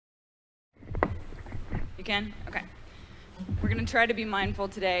You can? Okay. We're going to try to be mindful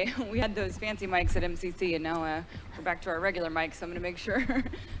today. We had those fancy mics at MCC, and now we're back to our regular mics, so I'm going to make sure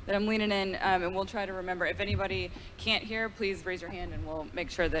that I'm leaning in, and we'll try to remember. If anybody can't hear, please raise your hand, and we'll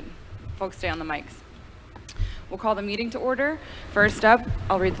make sure that folks stay on the mics. We'll call the meeting to order. First up,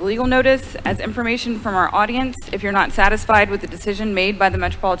 I'll read the legal notice. As information from our audience, if you're not satisfied with the decision made by the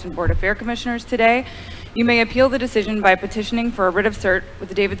Metropolitan Board of Fair Commissioners today, you may appeal the decision by petitioning for a writ of cert with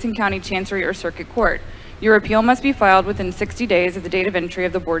the Davidson County Chancery or Circuit Court. Your appeal must be filed within 60 days of the date of entry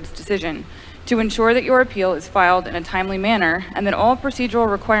of the board's decision. To ensure that your appeal is filed in a timely manner and that all procedural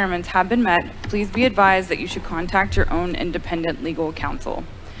requirements have been met, please be advised that you should contact your own independent legal counsel.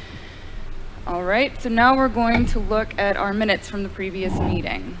 All right, so now we're going to look at our minutes from the previous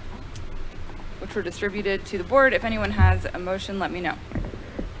meeting, which were distributed to the board. If anyone has a motion, let me know.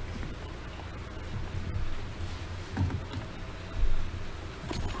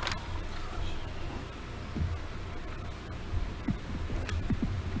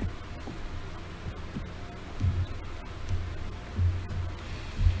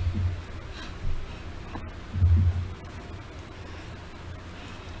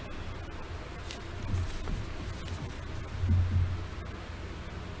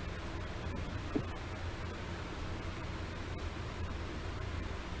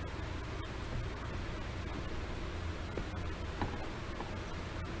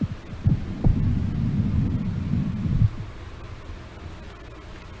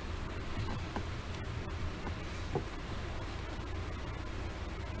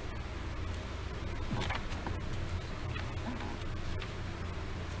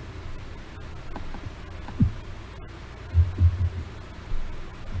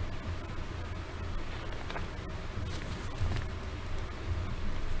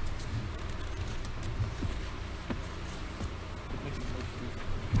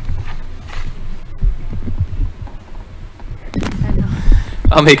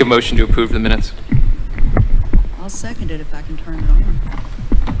 I'll make a motion to approve the minutes. I'll second it if I can turn it on.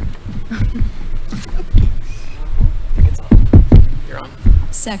 You're on.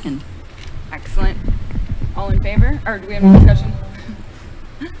 Second. Excellent. All in favor? Or do we have any discussion?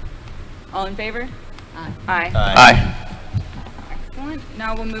 All in favor? Aye. Aye. Aye. Excellent.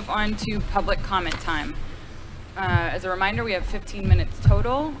 Now we'll move on to public comment time. As a reminder, we have 15 minutes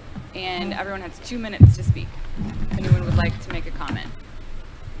total, and everyone has 2 minutes to speak. If anyone would like to make a comment.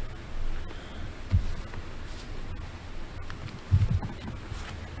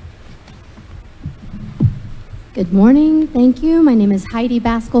 Good morning, thank you. My name is Heidi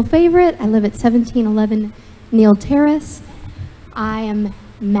Baskell-Favorite. I live at 1711 Neal Terrace. I am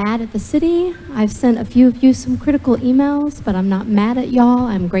mad at the city. I've sent a few of you some critical emails, but I'm not mad at y'all.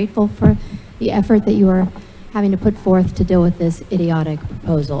 I'm grateful for the effort that you are having to put forth to deal with this idiotic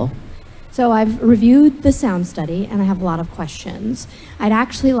proposal. So I've reviewed the sound study and I have a lot of questions. I'd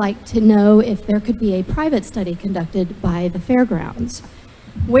actually like to know if there could be a private study conducted by the Fairgrounds.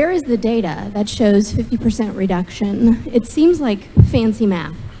 Where is the data that shows 50% reduction? It seems like fancy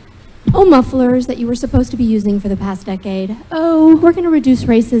math. Oh, mufflers that you were supposed to be using for the past decade. Oh, we're going to reduce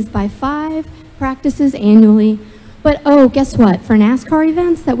races by 5 practices annually. But oh, guess what? For NASCAR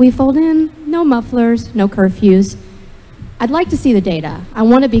events that we fold in, no mufflers, no curfews. I'd like to see the data. I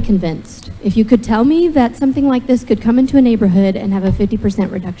want to be convinced. If you could tell me that something like this could come into a neighborhood and have a 50%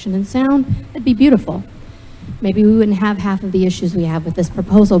 reduction in sound, that'd be beautiful. Maybe we wouldn't have half of the issues we have with this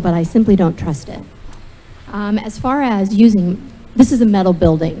proposal, but I simply don't trust it. As far as using, this is a metal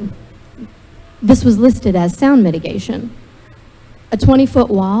building. This was listed as sound mitigation. A 20-foot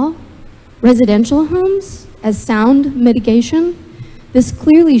wall, residential homes as sound mitigation. This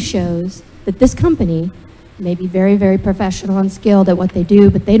clearly shows that this company may be very, very professional and skilled at what they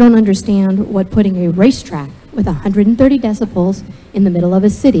do, but they don't understand what putting a racetrack with 130 decibels in the middle of a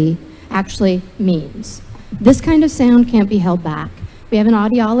city actually means. This kind of sound can't be held back. We have an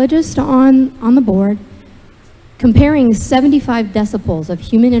audiologist on the board comparing 75 decibels of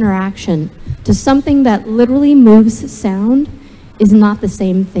human interaction to something that literally moves sound is not the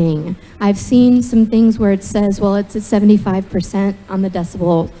same thing. I've seen some things where it says, well, it's at 75% on the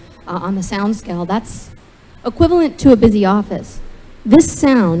decibel, on the sound scale. That's equivalent to a busy office. This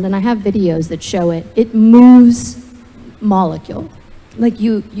sound, and I have videos that show it, it moves molecule. Like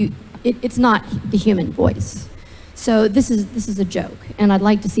it's not the human voice. So this is a joke, and I'd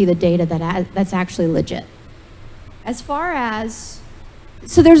like to see the data that's actually legit. As far as,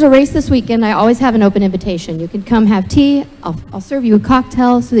 so there's a race this weekend. I always have an open invitation. You can come have tea. I'll serve you a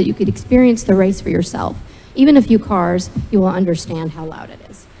cocktail so that you could experience the race for yourself. Even a few cars, you will understand how loud it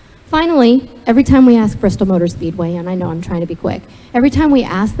is. Finally, every time we ask Bristol Motor Speedway, and I know I'm trying to be quick, every time we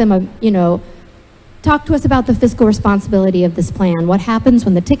ask them, Talk to us about the fiscal responsibility of this plan. What happens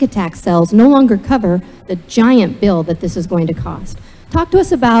when the ticket tax sales no longer cover the giant bill that this is going to cost? Talk to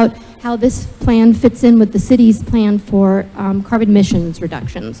us about how this plan fits in with the city's plan for carbon emissions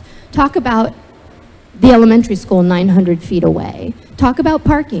reductions. Talk about the elementary school 900 feet away. Talk about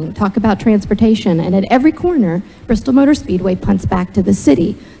parking, talk about transportation, and at every corner, Bristol Motor Speedway punts back to the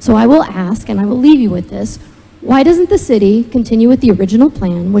city. So I will ask, and I will leave you with this, why doesn't the city continue with the original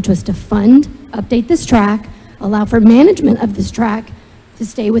plan, which was to fund, update this track, allow for management of this track to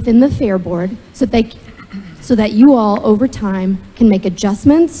stay within the Fair Board so that you all, over time, can make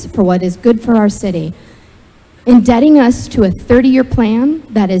adjustments for what is good for our city. Indebting us to a 30-year plan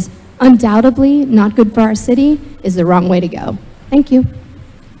that is undoubtedly not good for our city is the wrong way to go. Thank you.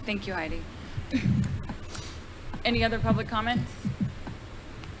 Thank you, Heidi. Any other public comments?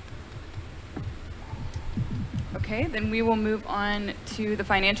 Okay, then we will move on to the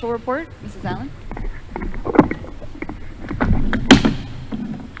financial report. Mrs. Allen?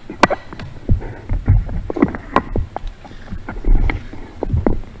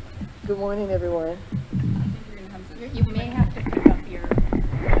 Good morning, everyone. You may have to pick up your...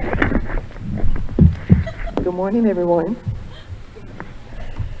 Good morning, everyone.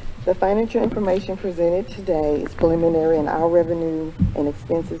 The financial information presented today is preliminary, and our revenue and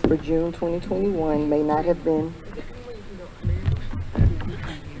expenses for June 2021 may not have been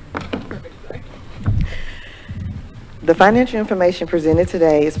The financial information presented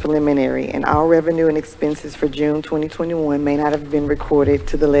today is preliminary, and our revenue and expenses for June 2021 may not have been recorded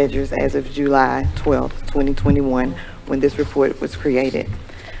to the ledgers as of July 12, 2021, when this report was created.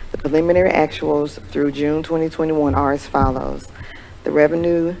 The preliminary actuals through June 2021 are as follows. The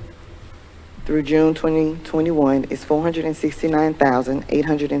revenue through June 2021 is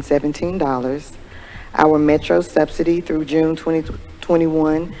 $469,817. Our Metro subsidy through June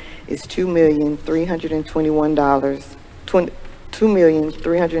 2021 is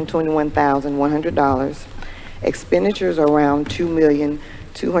 $2,321,100. Expenditures are around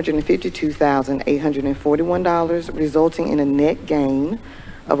 $2,252,841, resulting in a net gain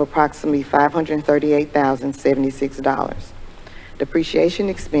of approximately $538,076. Depreciation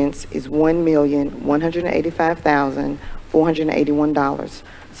expense is $1,185,481.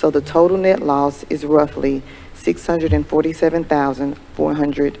 So the total net loss is roughly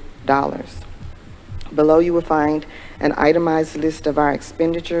 $647,400. Below you will find an itemized list of our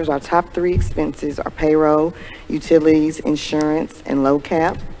expenditures. Our top three expenses are payroll, utilities, insurance, and low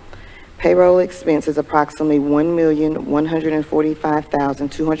cap. Payroll expense is approximately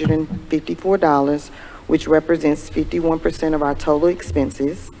 $1,145,254, which represents 51% of our total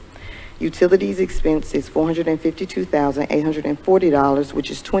expenses. Utilities expense is $452,840, which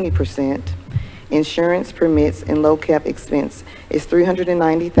is 20%. Insurance, permits, and low cap expense is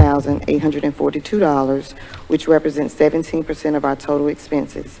 $390,842, which represents 17% of our total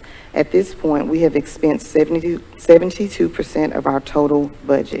expenses. At this point, we have expensed 72% of our total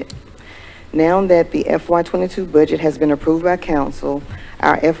budget. Now that the FY22 budget has been approved by council,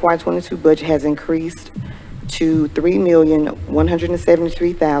 our FY22 budget has increased to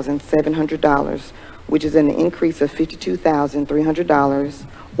 $3,173,700, which is an increase of $52,300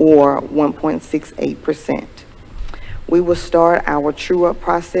 or 1.68%. We will start our true-up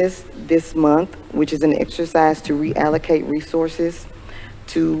process this month, which is an exercise to reallocate resources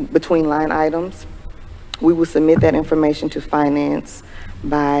between line items. We will submit that information to finance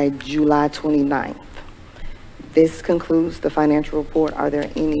by July 29th. This concludes the financial report. Are there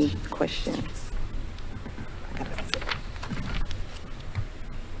any questions?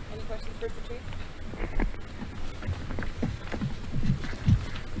 Any questions for the chief?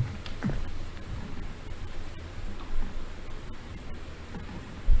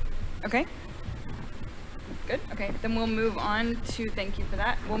 Okay. Good. Okay. Then we'll move on to, thank you for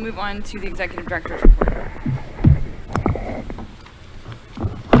that. We'll move on to the executive director's report.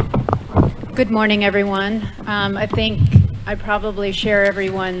 Good morning, everyone. I think I probably share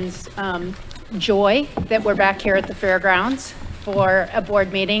everyone's joy that we're back here at the Fairgrounds for a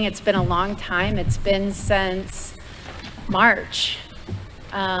board meeting. It's been a long time. It's been since March,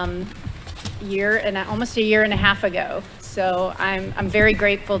 almost a year and a half ago. So I'm very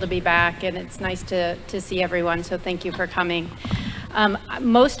grateful to be back, and it's nice to see everyone. So thank you for coming.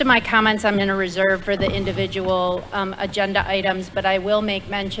 Most of my comments I'm going to reserve for the individual agenda items, but I will make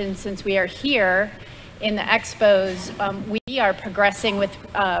mention, since we are here in the expos, we are progressing with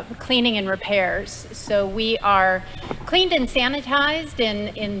cleaning and repairs. So we are cleaned and sanitized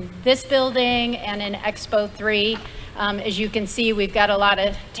in this building and in Expo 3. As you can see, we've got a lot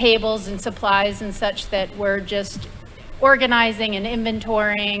of tables and supplies and such that we're just organizing and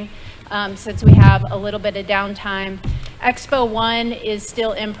inventorying. since we have a little bit of downtime. Expo 1 is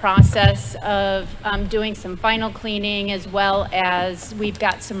still in process of doing some final cleaning, as well as we've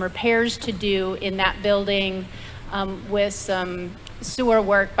got some repairs to do in that building with some sewer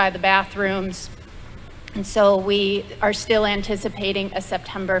work by the bathrooms. And so we are still anticipating a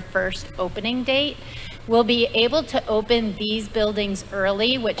September 1st opening date. We'll be able to open these buildings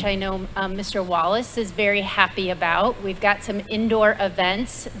early, which I know Mr. Wallace is very happy about. We've got some indoor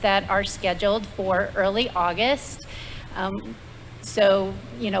events that are scheduled for early August. So,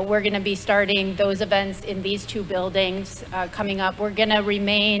 you know, we're going to be starting those events in these two buildings coming up. We're going to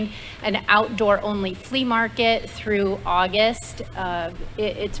remain an outdoor-only flea market through August.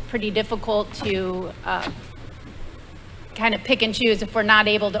 It's pretty difficult to kind of pick and choose if we're not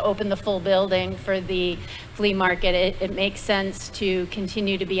able to open the full building for the flea market. It makes sense to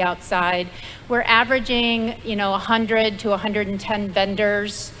continue to be outside. We're averaging, you know, 100 to 110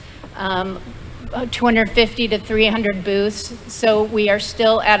 vendors, 250 to 300 booths. So we are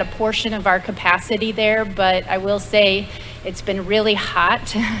still at a portion of our capacity there, but I will say it's been really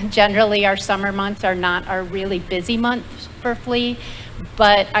hot. Generally, our summer months are not our really busy months for flea.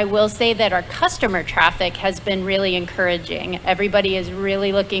 But I will say that our customer traffic has been really encouraging. Everybody is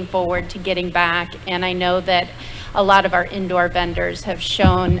really looking forward to getting back. And I know that a lot of our indoor vendors have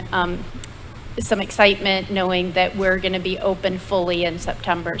shown some excitement knowing that we're going to be open fully in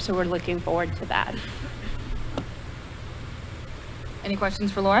September. So we're looking forward to that. Any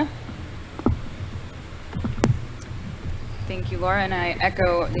questions for Laura? Thank you, Laura. And I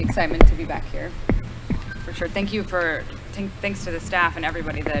echo the excitement to be back here. For sure. Thank you for... Thanks to the staff and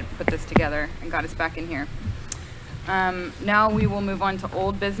everybody that put this together and got us back in here. Now we will move on to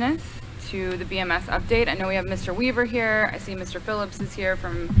old business, to the BMS update. I know we have Mr. Weaver here. I see Mr. Phillips is here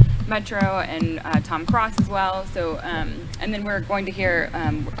from Metro, and Tom Cross as well. So, and then we're going to hear,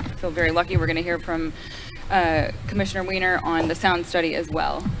 I feel very lucky, we're going to hear from Commissioner Weiner on the sound study as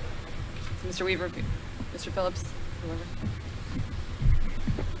well. So Mr. Weaver, Mr. Phillips, whoever.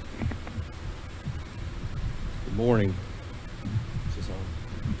 Good morning.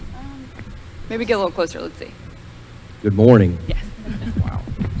 Maybe get a little closer, let's see. Good morning. Yes. Wow.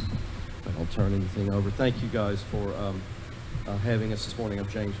 I don't turn anything over. Thank you guys for having us this morning. I'm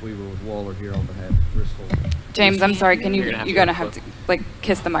James Weaver with Waller here on behalf of Bristol. James, I'm sorry, you're gonna have to like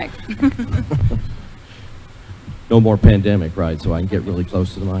kiss the mic. No more pandemic, right? So I can get really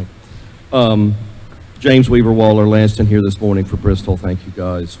close to the mic. James Weaver, Waller, Lanston here this morning for Bristol. Thank you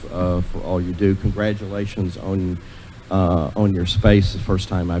guys for all you do. Congratulations on your space. The first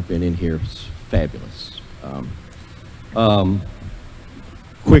time I've been in here, it's fabulous.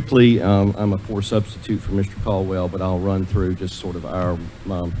 Quickly, I'm a poor substitute for Mr. Caldwell, but I'll run through just sort of our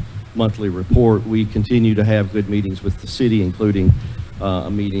monthly report. We continue to have good meetings with the city, including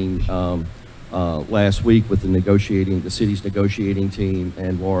a meeting last week with the city's negotiating team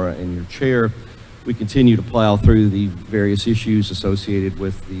and Laura and your chair. We continue to plow through the various issues associated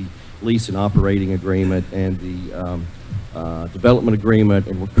with the lease and operating agreement and the development agreement,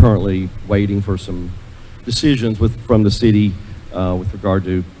 and we're currently waiting for some decisions from the city with regard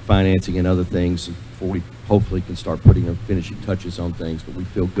to financing and other things before we hopefully can start putting our finishing touches on things. But we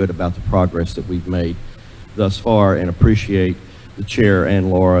feel good about the progress that we've made thus far and appreciate the chair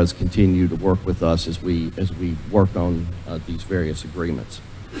and Laura's continue to work with us as we work on these various agreements.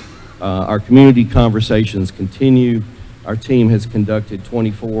 Our community conversations continue. Our team has conducted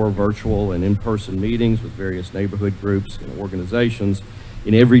 24 virtual and in-person meetings with various neighborhood groups and organizations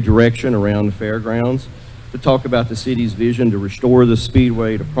in every direction around the fairgrounds to talk about the city's vision to restore the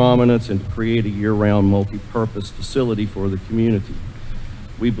Speedway to prominence and to create a year-round multi-purpose facility for the community.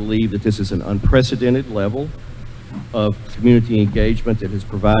 We believe that this is an unprecedented level of community engagement that has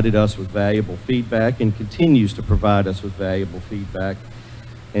provided us with valuable feedback and continues to provide us with valuable feedback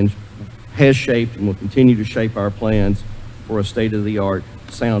and has shaped and will continue to shape our plans for a state-of-the-art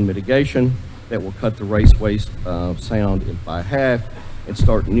sound mitigation that will cut the raceway sound by half and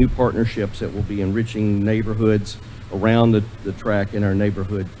start new partnerships that will be enriching neighborhoods around the track and our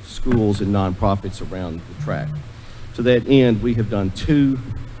neighborhood schools and nonprofits around the track. To that end, we have done 2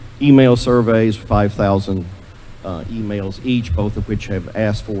 email surveys, 5,000 emails each, both of which have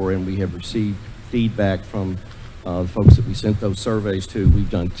asked for, and we have received feedback from the folks that we sent those surveys to. We've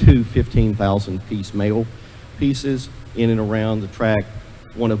done 2 15,000-piece mail pieces in and around the track,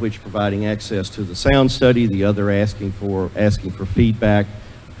 one of which providing access to the sound study, the other asking for feedback,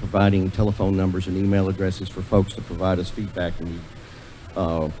 providing telephone numbers and email addresses for folks to provide us feedback, and we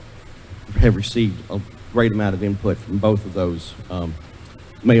have received a great amount of input from both of those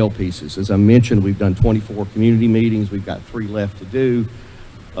mail pieces. As I mentioned, we've done 24 community meetings. We've got 3 left to do.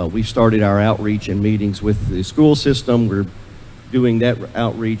 We've started our outreach and meetings with the school system. We're doing that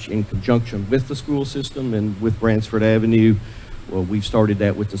outreach in conjunction with the school system and with Bransford Avenue. Well, we've started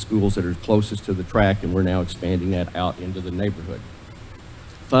that with the schools that are closest to the track, and we're now expanding that out into the neighborhood.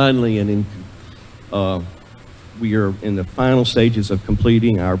 Finally, we are in the final stages of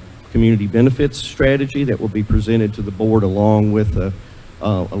completing our community benefits strategy that will be presented to the board along with a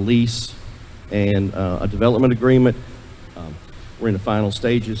lease and a development agreement. We're in the final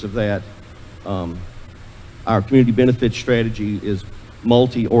stages of that. Our community benefits strategy is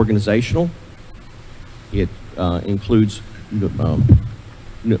multi-organizational. It includes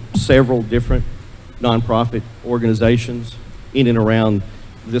several different nonprofit organizations in and around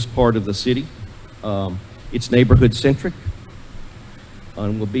this part of the city. It's neighborhood-centric.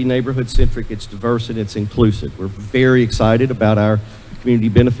 Will be neighborhood-centric, it's diverse, and it's inclusive. We're very excited about our community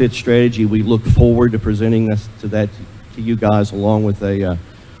benefits strategy. We look forward to presenting this to you guys along with a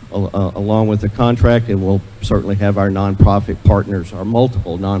contract, and we'll certainly have our nonprofit partners, our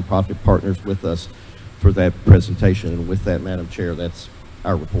multiple nonprofit partners with us for that presentation. And with that, Madam Chair, that's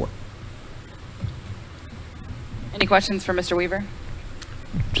our report. Any questions for Mr. Weaver?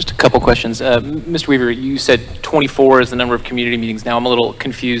 Just a couple questions. Mr. Weaver, you said 24 is the number of community meetings. Now I'm a little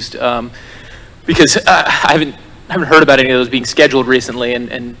confused because I haven't heard about any of those being scheduled recently,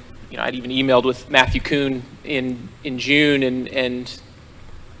 and you know, I'd even emailed with Matthew Kuhn in June, and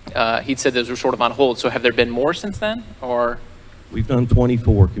he'd said those were sort of on hold. So have there been more since then, or? We've done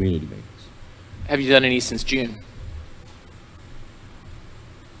 24 community meetings. Have you done any since June?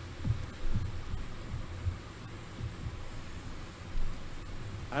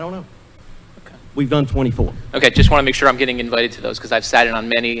 I don't know. Okay. We've done 24. Okay, just want to make sure I'm getting invited to those because I've sat in on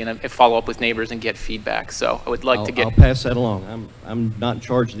many and I follow up with neighbors and get feedback. So I would like to get. I'll pass that along. I'm not in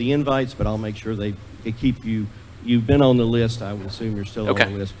charge of the invites, but I'll make sure they keep you. You've been on the list. I would assume you're still on the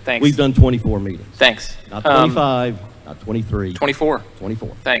list. Thanks. We've done 24 meetings. Thanks. Not 25, not 23. 24.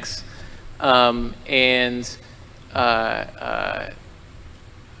 24. Thanks.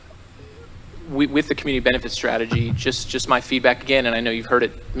 With the community benefits strategy, just my feedback again, and I know you've heard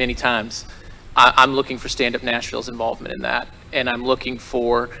it many times, I'm looking for Stand Up Nashville's involvement in that, and I'm looking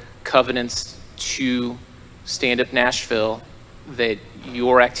for covenants to Stand Up Nashville that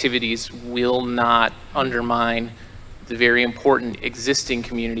your activities will not undermine the very important existing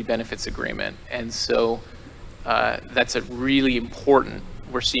community benefits agreement. And so that's a really important,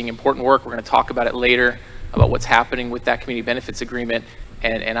 we're seeing important work. We're going to talk about it later, about what's happening with that community benefits agreement.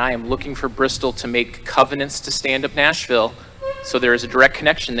 And I am looking for Bristol to make covenants to Stand Up Nashville, so there is a direct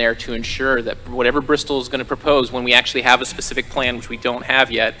connection there to ensure that whatever Bristol is going to propose when we actually have a specific plan, which we don't have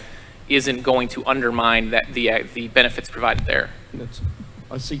yet, isn't going to undermine that the benefits provided there.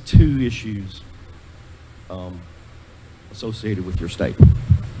 I see two issues associated with your statement.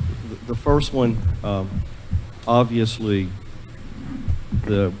 The first one, obviously,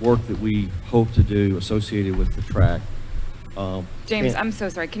 the work that we hope to do associated with the track. James, I'm so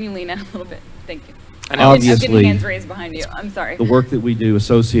sorry. Can you lean in a little bit? Thank you. I know. Obviously, I'm getting hands raised behind you. I'm sorry. The work that we do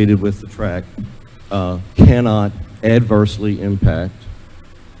associated with the track cannot adversely impact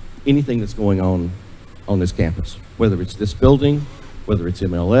anything that's going on this campus, whether it's this building, whether it's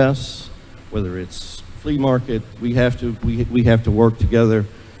MLS, whether it's flea market. We have to work together.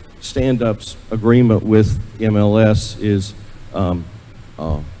 Stand Up's agreement with MLS is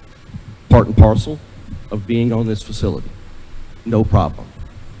part and parcel of being on this facility. No problem.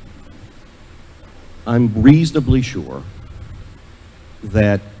 I'm reasonably sure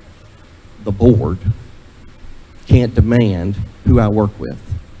that the board can't demand who I work with.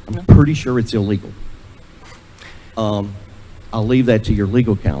 I'm pretty sure it's illegal. I'll leave that to your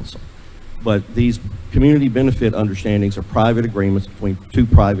legal counsel. But these community benefit understandings are private agreements between two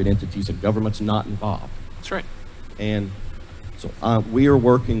private entities, and government's not involved. That's right. And so we are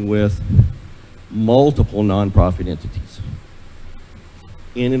working with multiple nonprofit entities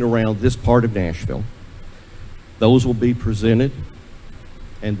in and around this part of Nashville. Those will be presented,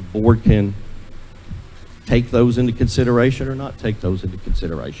 and the board can take those into consideration or not take those into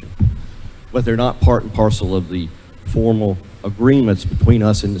consideration. But they're not part and parcel of the formal agreements between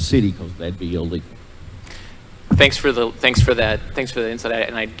us and the city, because that'd be illegal. Thanks for that. Thanks for the insight.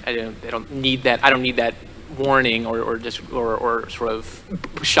 And I don't need that. I don't need that warning or sort of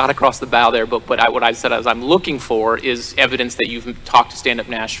shot across the bow there. But what I said is I'm looking for is evidence that you've talked to Stand Up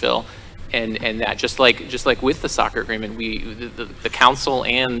Nashville, and that just like with the soccer agreement, the council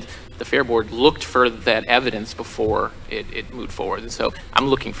and the Fair Board looked for that evidence before it moved forward. And so I'm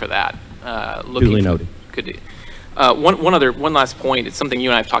looking for that. Duly noted. Good. One last point. It's something you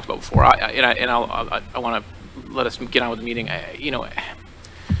and I have talked about before. I want to let us get on with the meeting.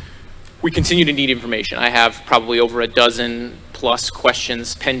 we continue to need information. I have probably over a dozen plus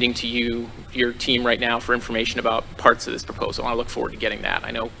questions pending to you, your team right now, for information about parts of this proposal. I look forward to getting that.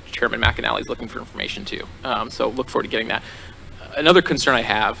 I know Chairman McAnally is looking for information too, so look forward to getting that. Another concern I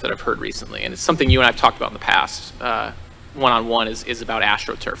have that I've heard recently, and it's something you and I have talked about in the past, one-on-one, is about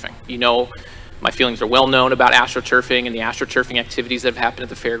astroturfing. You know, my feelings are well known about astroturfing and the astroturfing activities that have happened at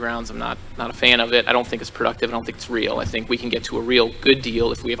the fairgrounds. I'm not a fan of it. I don't think it's productive. I don't think it's real. I think we can get to a real good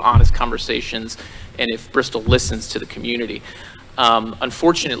deal if we have honest conversations and if Bristol listens to the community.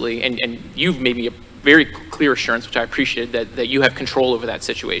 Unfortunately, and you've made me a very clear assurance, which I appreciate, that you have control over that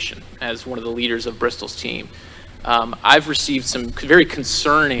situation as one of the leaders of Bristol's team. I've received some very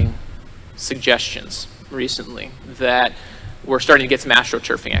concerning suggestions recently that we're starting to get some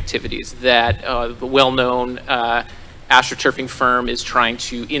astroturfing activities, that the well-known astroturfing firm is trying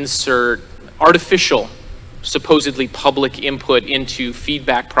to insert artificial, supposedly public input into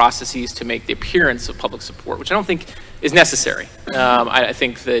feedback processes to make the appearance of public support, which I don't think is necessary. I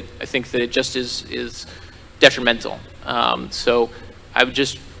think that it just is detrimental. So I would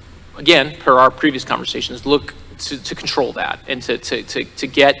just, again, per our previous conversations, look to control that and to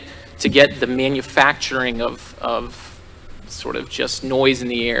get the manufacturing of sort of just noise in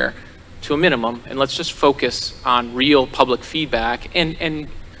the air to a minimum, and let's just focus on real public feedback. And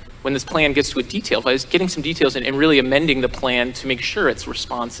when this plan gets to a detail phase, getting some details and really amending the plan to make sure it's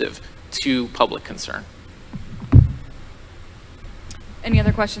responsive to public concern. Any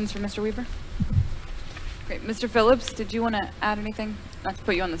other questions for Mr. Weaver? Great. Mr. Phillips, did you want to add anything? Not to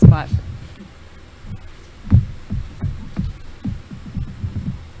put you on the spot.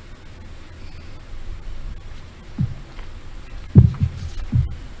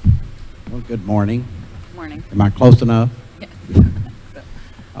 Well, good morning. Good morning. Am I close enough? Yes.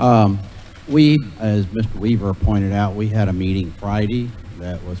 We, as Mr. Weaver pointed out, we had a meeting Friday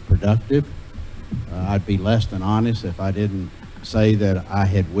that was productive. I'd be less than honest if I didn't say that I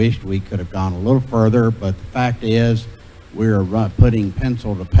had wished we could have gone a little further, but the fact is we're putting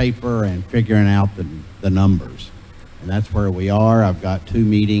pencil to paper and figuring out the numbers. And that's where we are. I've got 2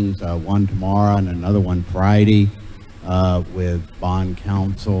 meetings, one tomorrow and another one Friday, with bond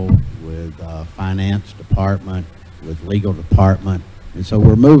counsel, with finance department, with legal department. And so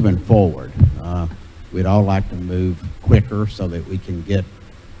we're moving forward. We'd all like to move quicker so that we can get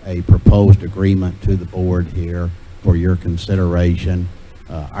a proposed agreement to the board here for your consideration.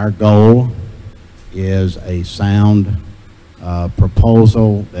 Our goal is a sound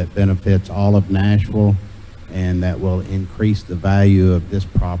proposal that benefits all of Nashville and that will increase the value of this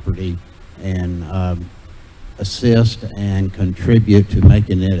property and assist and contribute to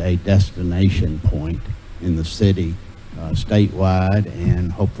making it a destination point in the city, statewide,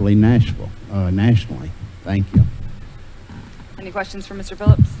 and hopefully Nashville, nationally. Thank you. Any questions for Mr.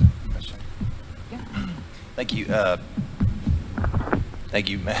 Phillips? Question. Yeah. Thank you. Thank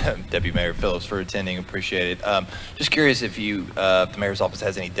you, Deputy Mayor Phillips, for attending. Appreciate it. Just curious if you, the mayor's office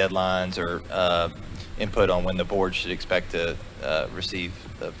has any deadlines or input on when the board should expect to receive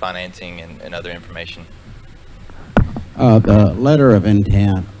the financing and other information. The letter of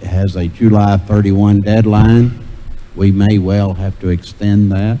intent has a July 31 deadline. We may well have to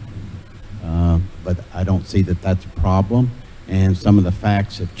extend that, but I don't see that that's a problem. And some of the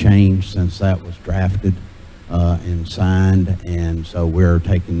facts have changed since that was drafted and signed, and so we're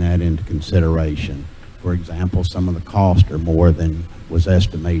taking that into consideration. For example, some of the costs are more than was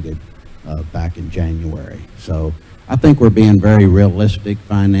estimated back in January. So I think we're being very realistic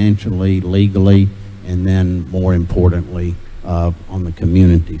financially, legally, and then more importantly on the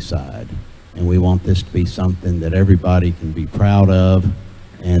community side. And we want this to be something that everybody can be proud of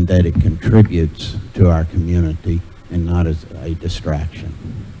and that it contributes to our community and not as a distraction.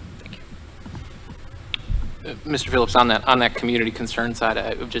 Thank you. Mr. Phillips, on that community concern side,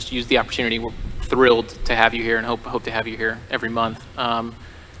 I've just used the opportunity. We're thrilled to have you here and hope to have you here every month.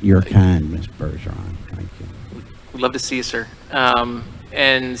 You're kind, Ms. Bergeron. Thank you. We'd love to see you, sir.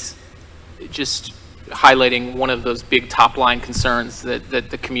 And just highlighting one of those big top line concerns that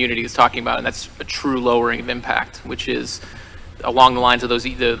the community is talking about, and that's a true lowering of impact, which is along the lines of those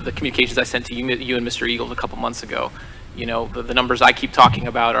the communications I sent to you and Mr. Eagles a couple months ago. You know, the numbers I keep talking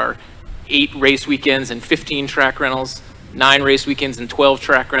about are 8 race weekends and 15 track rentals, 9 race weekends and 12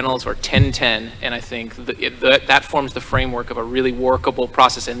 track rentals, or 10-10. And I think that forms the framework of a really workable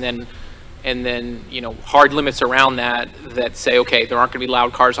process. And then you know, hard limits around that say, okay, there aren't going to be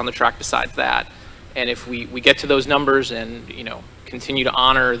loud cars on the track besides that. And if we get to those numbers and, you know, continue to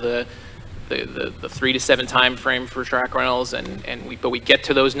honor the 3 to 7 time frame for track rentals, but we get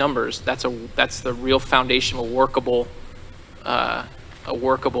to those numbers, that's the real foundation of a workable a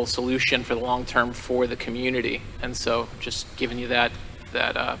workable solution for the long term for the community. And so just giving you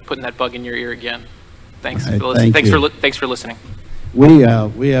putting that bug in your ear again. Thanks for listening. Thanks for listening. We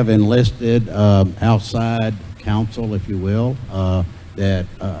have enlisted outside counsel, if you will, that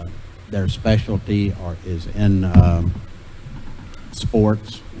their specialty is in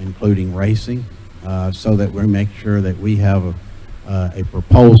sports, including racing, so that we make sure that we have a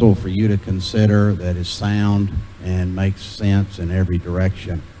proposal for you to consider that is sound and makes sense in every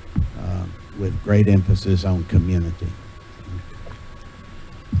direction, with great emphasis on community.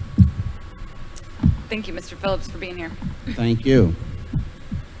 Thank you, Mr. Phillips, for being here. Thank you.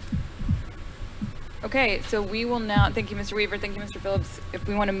 Okay, so we will now, thank you, Mr. Weaver, thank you, Mr. Phillips. If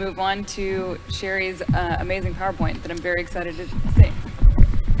we want to move on to Sherry's amazing PowerPoint that I'm very excited to see.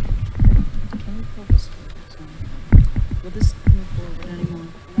 Can we pull this? Will this move forward anymore?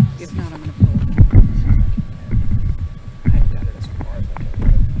 If not, I'm going to pull it.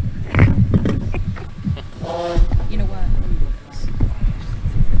 You know what? Let me do this.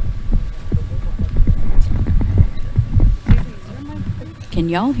 Can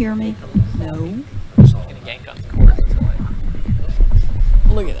y'all hear me? No.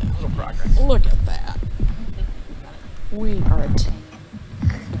 Look at that. Look at that. We are a team.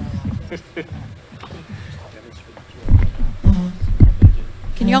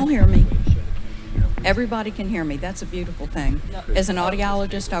 Can y'all hear me? Everybody can hear me. That's a beautiful thing. As an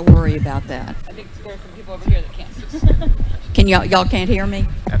audiologist, I worry about that. I think there are some people over here that can't. Can y'all can't hear me?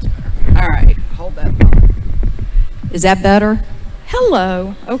 That's better. All right, hold that thought. Is that better?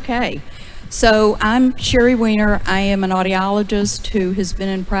 Hello. Okay. So I'm Sherry Weiner. I am an audiologist who has been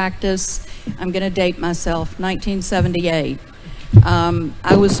in practice, I'm going to date myself, 1978.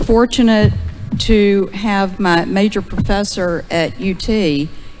 I was fortunate to have my major professor at UT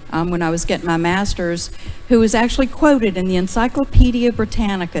when I was getting my master's, who was actually quoted in the Encyclopedia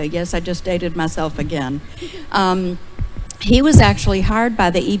Britannica. Yes, I just dated myself again. He was actually hired by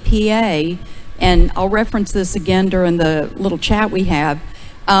the EPA, and I'll reference this again during the little chat we have,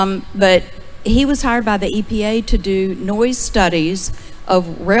 but he was hired by the EPA to do noise studies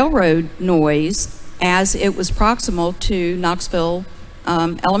of railroad noise as it was proximal to Knoxville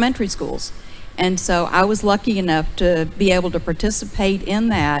elementary schools. And so I was lucky enough to be able to participate in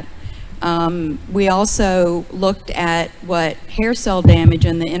that. We also looked at what hair cell damage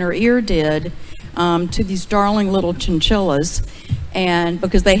in the inner ear did to these darling little chinchillas, and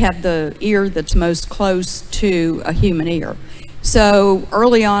because they have the ear that's most close to a human ear. So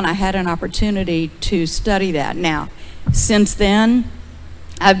early on, I had an opportunity to study that. Now, since then,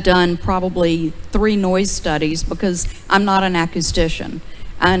 I've done probably 3 noise studies because I'm not an acoustician.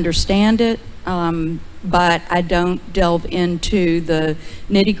 I understand it, but I don't delve into the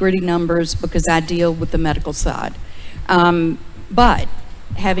nitty-gritty numbers because I deal with the medical side. But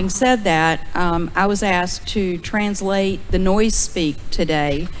having said that, I was asked to translate the noise speak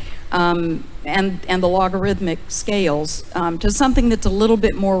today and the logarithmic scales to something that's a little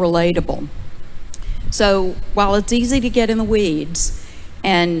bit more relatable. So while it's easy to get in the weeds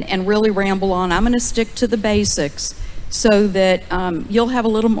and really ramble on, I'm going to stick to the basics so that you'll have a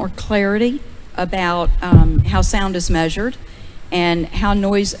little more clarity about how sound is measured and how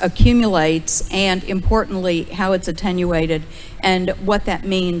noise accumulates, and importantly, how it's attenuated and what that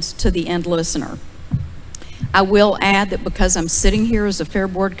means to the end listener. I will add that because I'm sitting here as a Fair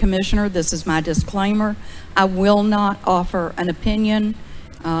Board Commissioner, this is my disclaimer, I will not offer an opinion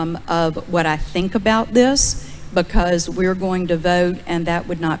of what I think about this, because we're going to vote and that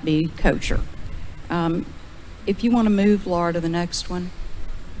would not be kosher. If you want to move, Laura, to the next one.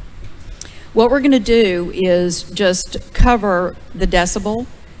 What we're going to do is just cover the decibel,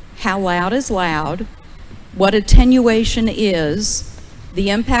 how loud is loud, what attenuation is, the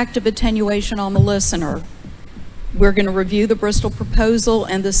impact of attenuation on the listener. We're going to review the Bristol proposal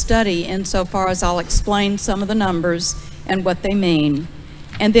and the study insofar as I'll explain some of the numbers and what they mean.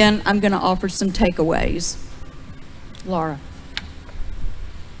 And then I'm going to offer some takeaways. Laura.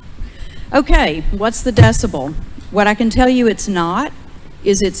 Okay, what's the decibel? What I can tell you it's not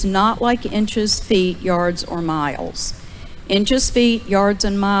like inches, feet, yards, or miles. Inches, feet, yards,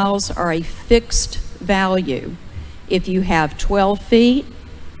 and miles are a fixed value. If you have 12 feet,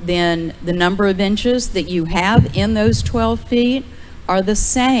 then the number of inches that you have in those 12 feet are the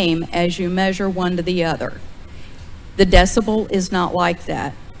same as you measure one to the other. The decibel is not like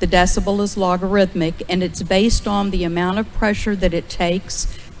that. The decibel is logarithmic, and it's based on the amount of pressure that it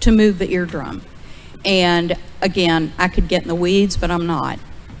takes to move the eardrum. And again, I could get in the weeds, but I'm not.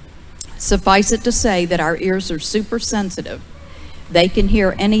 Suffice it to say that our ears are super sensitive. They can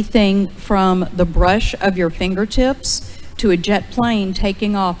hear anything from the brush of your fingertips to a jet plane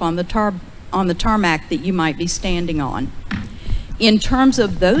taking off on the tarmac that you might be standing on. In terms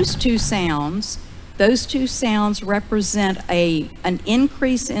of those two sounds represent an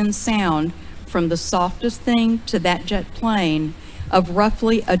increase in sound from the softest thing to that jet plane of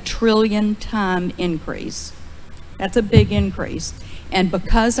roughly 1 trillion time increase. That's a big increase. And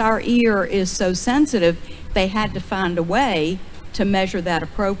because our ear is so sensitive, they had to find a way to measure that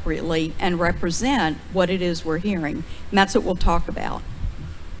appropriately and represent what it is we're hearing. And that's what we'll talk about.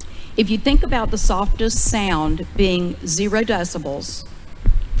 If you think about the softest sound being 0 decibels,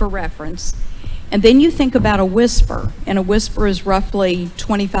 for reference, and then you think about a whisper, and a whisper is roughly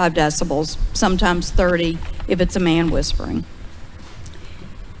 25 decibels, sometimes 30 if it's a man whispering.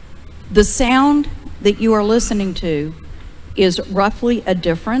 The sound that you are listening to is roughly a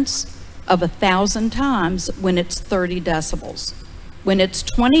difference of 1,000 times when it's 30 decibels. When it's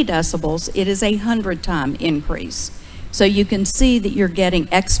 20 decibels, it is 100 time increase. So you can see that you're getting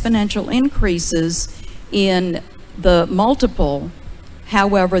exponential increases in the multiple.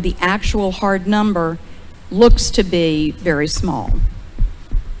 However, the actual hard number looks to be very small.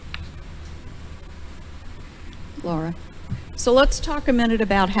 Laura? So let's talk a minute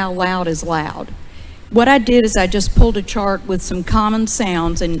about how loud is loud. What I did is I just pulled a chart with some common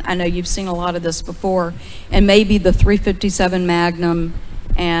sounds, and I know you've seen a lot of this before, and maybe the 357 Magnum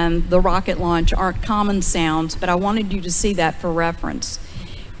and the rocket launch aren't common sounds, but I wanted you to see that for reference.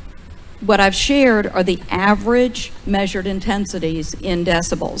 What I've shared are the average measured intensities in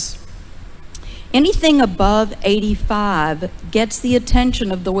decibels. Anything above 85 gets the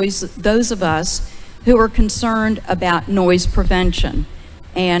attention of those of us who are concerned about noise prevention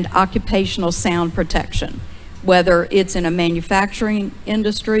and occupational sound protection, whether it's in a manufacturing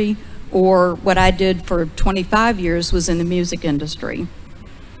industry or what I did for 25 years was in the music industry.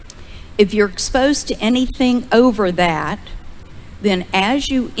 If you're exposed to anything over that, then as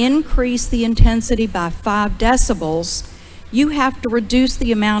you increase the intensity by 5 decibels, you have to reduce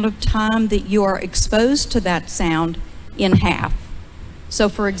the amount of time that you are exposed to that sound in half. So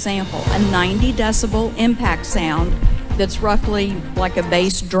for example, a 90 decibel impact sound that's roughly like a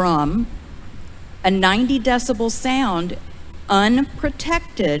bass drum, a 90 decibel sound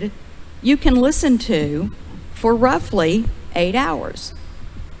unprotected, you can listen to for roughly 8 hours.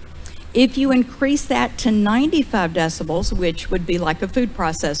 If you increase that to 95 decibels, which would be like a food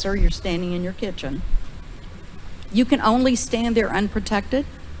processor, you're standing in your kitchen, you can only stand there unprotected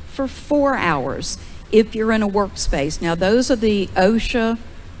for 4 hours if you're in a workspace. Now, those are the OSHA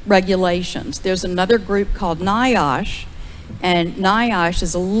regulations. There's another group called NIOSH, and NIOSH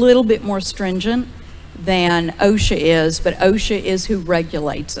is a little bit more stringent than OSHA is, but OSHA is who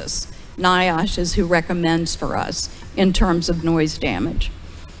regulates us. NIOSH is who recommends for us in terms of noise damage.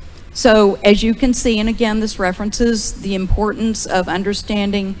 So as you can see, and again, this references the importance of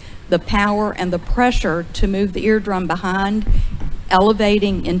understanding the power and the pressure to move the eardrum behind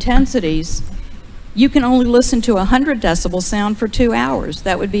elevating intensities. You can only listen to 100 decibel sound for 2 hours.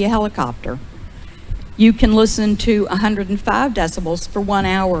 That would be a helicopter. You can listen to 105 decibels for 1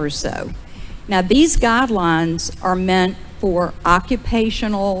 hour or so. Now, these guidelines are meant for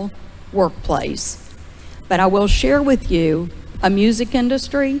occupational workplace, but I will share with you a music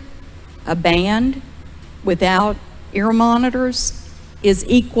industry, a band without ear monitors is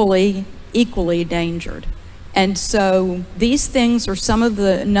equally endangered. And so these things are some of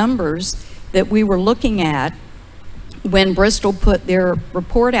the numbers that we were looking at when Bristol put their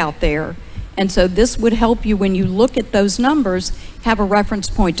report out there. And so this would help you when you look at those numbers, have a reference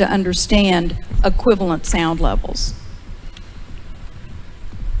point to understand equivalent sound levels.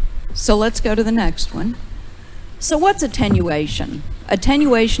 So let's go to the next one. So what's attenuation?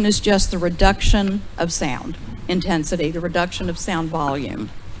 Attenuation is just the reduction of sound intensity, the reduction of sound volume.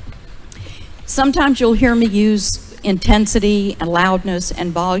 Sometimes you'll hear me use intensity and loudness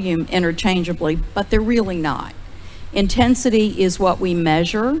and volume interchangeably, but they're really not. Intensity is what we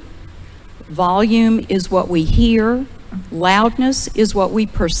measure, volume is what we hear, loudness is what we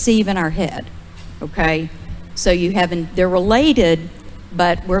perceive in our head, okay? So they're related,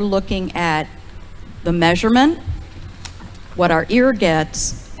 but we're looking at the measurement, what our ear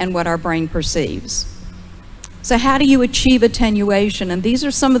gets, and what our brain perceives. So how do you achieve attenuation? And these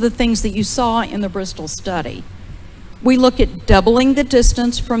are some of the things that you saw in the Bristol study. We look at doubling the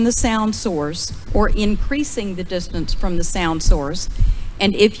distance from the sound source or increasing the distance from the sound source.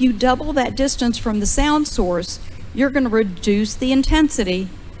 And if you double that distance from the sound source, you're going to reduce the intensity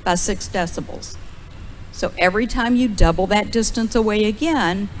by 6 decibels. So every time you double that distance away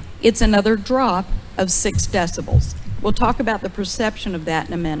again, it's another drop of 6 decibels. We'll talk about the perception of that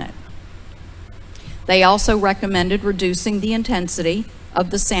in a minute. They also recommended reducing the intensity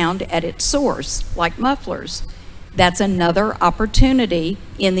of the sound at its source, like mufflers. That's another opportunity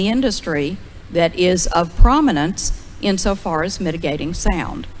in the industry that is of prominence insofar as mitigating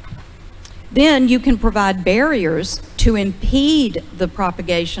sound. Then you can provide barriers to impede the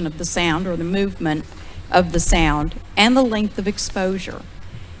propagation of the sound or the movement of the sound and the length of exposure.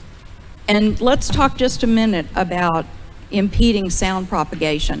 And let's talk just a minute about impeding sound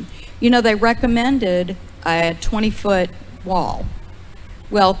propagation. You know, they recommended a 20-foot wall.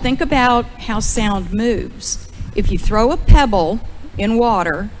 Well, think about how sound moves. If you throw a pebble in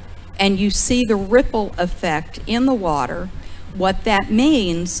water and you see the ripple effect in the water, what that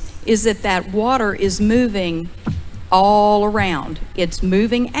means is that that water is moving all around. It's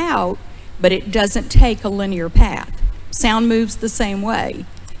moving out, but it doesn't take a linear path. Sound moves the same way.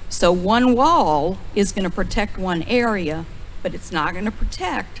 So one wall is going to protect one area, but it's not going to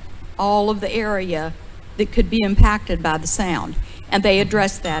protect all of the area that could be impacted by the sound. And they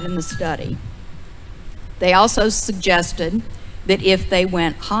addressed that in the study. They also suggested that if they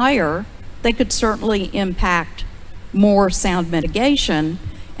went higher, they could certainly impact more sound mitigation,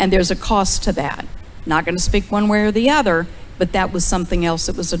 and there's a cost to that. Not going to speak one way or the other, but that was something else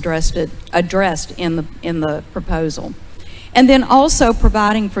that was addressed in the proposal. And then also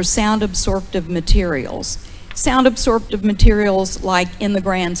providing for sound absorptive materials. Sound absorptive materials like in the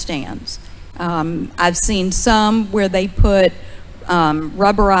grandstands. I've seen some where they put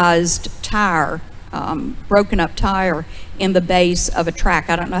rubberized tire, broken up tire in the base of a track.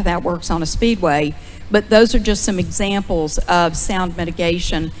 I don't know how that works on a speedway, but those are just some examples of sound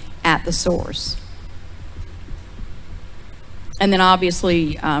mitigation at the source. And then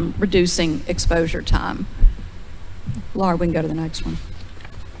obviously reducing exposure time. Laura, we can go to the next one.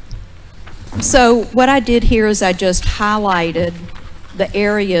 So what I did here is I just highlighted the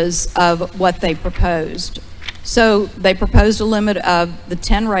areas of what they proposed. So they proposed a limit of the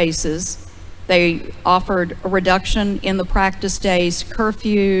 10 races. They offered a reduction in the practice days,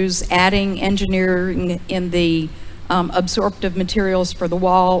 curfews, adding engineering in the absorptive materials for the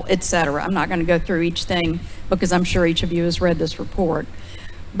wall, etc. I'm not going to go through each thing because I'm sure each of you has read this report.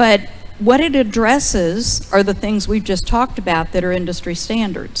 But what it addresses are the things we've just talked about that are industry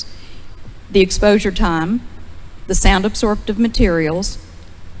standards. The exposure time, the sound absorptive materials,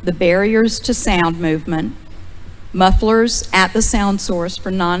 the barriers to sound movement, mufflers at the sound source for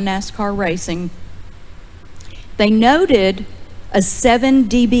non-NASCAR racing. They noted a 7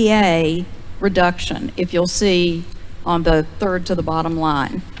 dBA reduction, if you'll see on the third to the bottom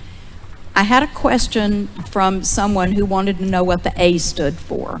line. I had a question from someone who wanted to know what the A stood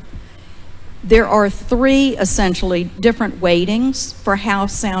for. There are 3 essentially different weightings for how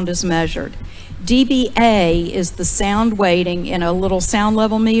sound is measured. dBA is the sound weighting in a little sound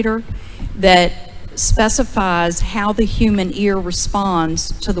level meter that specifies how the human ear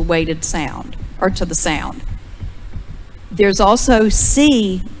responds to the weighted sound, or to the sound. There's also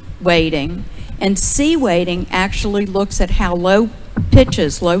C weighting, and C weighting actually looks at how low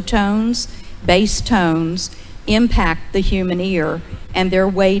pitches, low tones, bass tones impact the human ear, and they're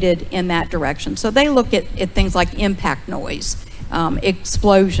weighted in that direction. So they look at things like impact noise,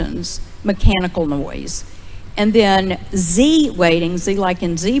 explosions, mechanical noise. And then Z weighting, Z like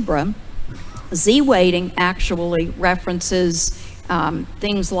in zebra, Z weighting actually references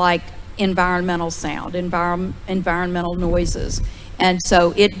things like environmental sound, environmental noises. And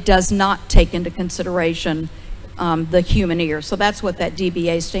so it does not take into consideration the human ear. So that's what that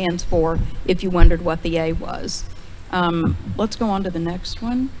dBA stands for, if you wondered what the A was. Let's go on to the next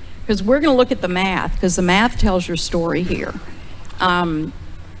one, because we're going to look at the math, because the math tells your story here.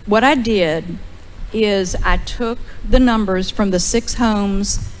 What I did is I took the numbers from the 6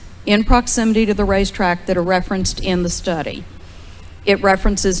 homes in proximity to the racetrack that are referenced in the study. It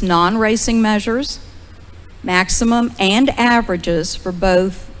references non-racing measures, maximum and averages for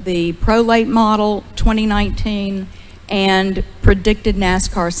both the ProLate model 2019 and predicted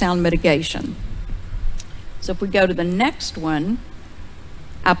NASCAR sound mitigation. So if we go to the next one,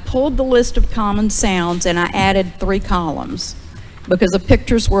 I pulled the list of common sounds and I added 3 columns because a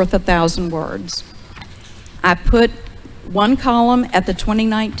picture's worth 1,000 words. I put 1 column at the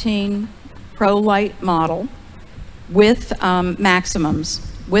 2019 ProLate model with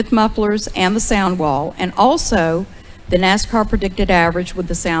maximums, with mufflers and the sound wall, and also the NASCAR predicted average with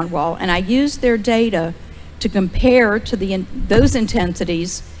the sound wall. And I used their data to compare to those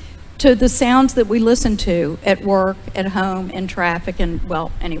intensities to the sounds that we listen to at work, at home, in traffic, and,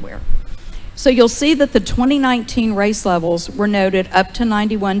 well, anywhere. So you'll see that the 2019 race levels were noted up to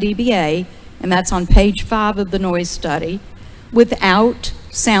 91 dBA, and that's on page 5 of the noise study, without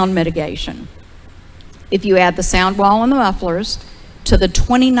sound mitigation. If you add the sound wall and the mufflers to the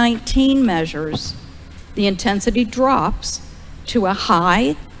 2019 measures, the intensity drops to a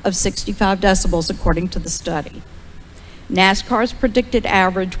high of 65 decibels according to the study. NASCAR's predicted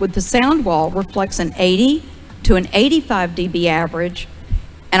average with the sound wall reflects an 80 to an 85 dB average.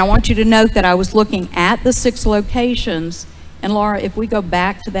 And I want you to note that I was looking at the 6 locations. And Laura, if we go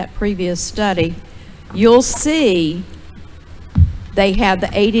back to that previous study, you'll see they had the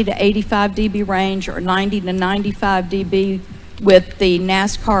 80 to 85 dB range or 90 to 95 dB with the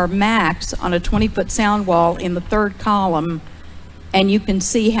NASCAR Max on a 20-foot sound wall in the 3rd column. And you can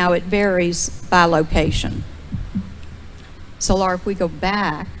see how it varies by location. So Laura, if we go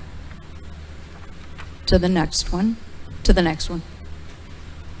back to the next one,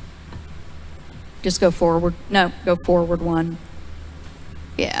 Just go forward. No, go forward one.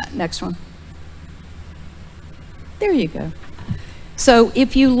 Yeah, next one. There you go. So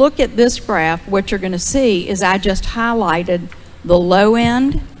if you look at this graph, what you're going to see is I just highlighted the low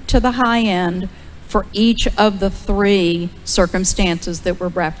end to the high end for each of the 3 circumstances that were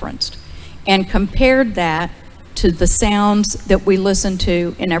referenced and compared that to the sounds that we listen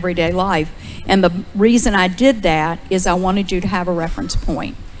to in everyday life. And the reason I did that is I wanted you to have a reference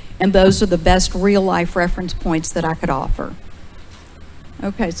point. And those are the best real life reference points that I could offer.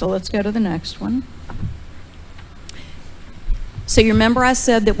 Okay, so let's go to the next one. So you remember I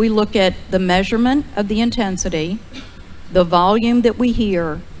said that we look at the measurement of the intensity, the volume that we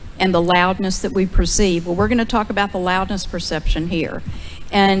hear, and the loudness that we perceive. Well, we're going to talk about the loudness perception here.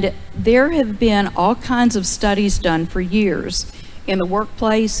 And there have been all kinds of studies done for years in the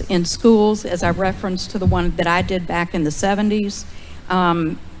workplace, in schools, as I referenced to the one that I did back in the 70s.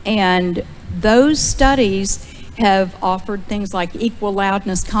 And those studies have offered things like equal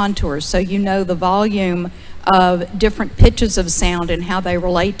loudness contours, so you know the volume of different pitches of sound and how they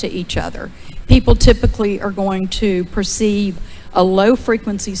relate to each other. People typically are going to perceive a low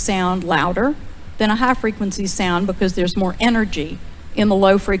frequency sound louder than a high frequency sound because there's more energy in the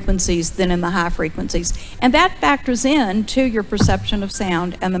low frequencies than in the high frequencies. And that factors in to your perception of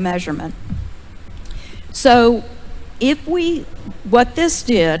sound and the measurement. So what this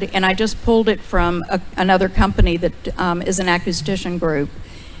did, and I just pulled it from another company that is an acoustician group,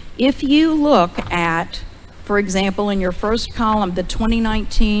 if you look at, for example, in your first column, the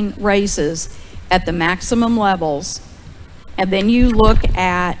 2019 raises at the maximum levels, and then you look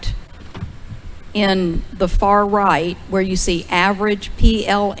at in the far right where you see average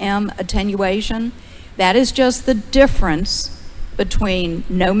PLM attenuation, that is just the difference between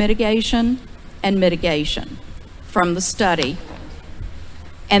no mitigation and mitigation from the study.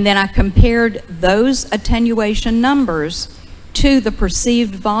 And then I compared those attenuation numbers to the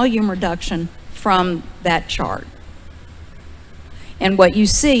perceived volume reduction from that chart. And what you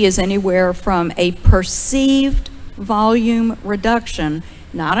see is anywhere from a perceived volume reduction,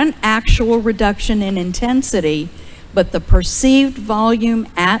 not an actual reduction in intensity, but the perceived volume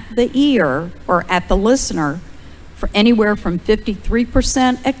at the ear or at the listener, for anywhere from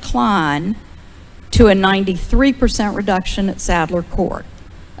 53% at Klein to a 93% reduction at Sadler Court.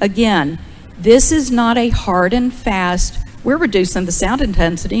 Again, this is not a hard and fast, we're reducing the sound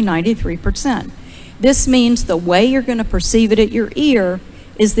intensity 93%. This means the way you're going to perceive it at your ear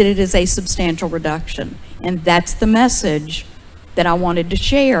is that it is a substantial reduction. And that's the message that I wanted to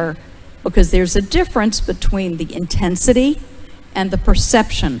share, because there's a difference between the intensity and the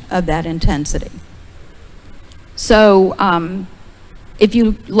perception of that intensity. So if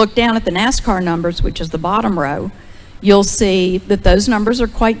you look down at the NASCAR numbers, which is the bottom row, you'll see that those numbers are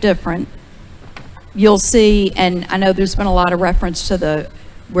quite different. You'll see, and I know there's been a lot of reference to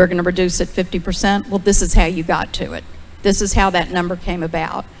we're going to reduce it 50%. Well, this is how you got to it. This is how that number came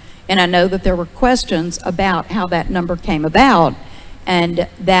about. And I know that there were questions about how that number came about, and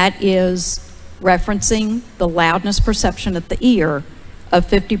that is referencing the loudness perception at the ear of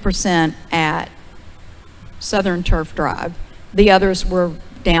 50% at Southern Turf Drive. The others were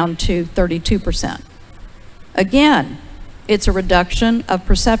down to 32%. Again, it's a reduction of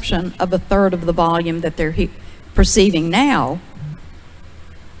perception of a third of the volume that they're perceiving now,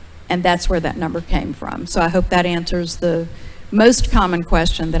 and that's where that number came from. So I hope that answers the most common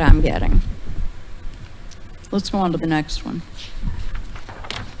question that I'm getting. Let's go on to the next one.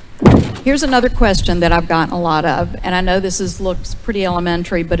 Here's another question that I've gotten a lot of, and I know this looks pretty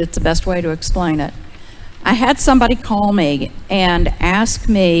elementary, but it's the best way to explain it. I had somebody call me and ask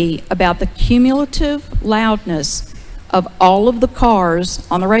me about the cumulative loudness of all of the cars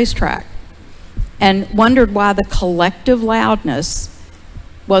on the racetrack and wondered why the collective loudness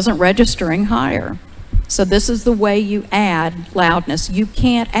wasn't registering higher. So this is the way you add loudness. You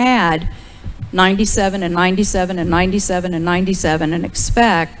can't add 97 and 97 and 97 and 97 and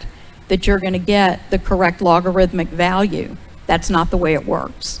expect that you're going to get the correct logarithmic value. That's not the way it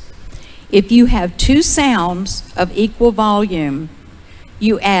works. If you have two sounds of equal volume,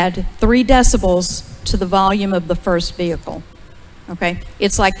 you add 3 decibels to the volume of the first vehicle. Okay?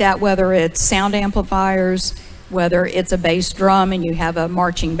 It's like that whether it's sound amplifiers, whether it's a bass drum and you have a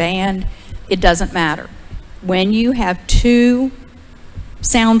marching band, it doesn't matter. When you have 2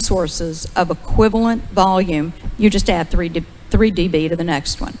 sound sources of equivalent volume, you just add 3 dB to the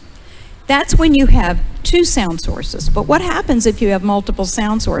next one. That's when you have 2 sound sources. But what happens if you have multiple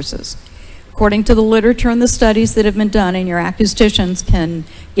sound sources? According to the literature and the studies that have been done, and your acousticians can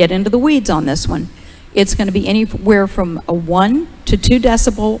get into the weeds on this one, it's going to be anywhere from a 1 to 2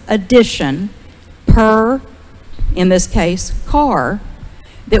 decibel addition per, in this case, car,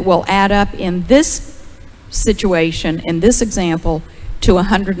 that will add up in this situation, in this example, to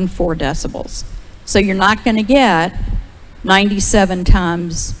 104 decibels. So you're not going to get 97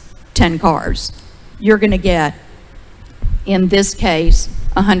 times 10 cars. You're going to get, in this case,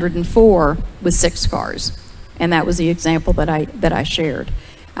 104 with 6 cars. And that was the example that I shared.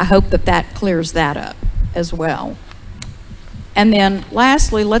 I hope that that clears that up as well. And then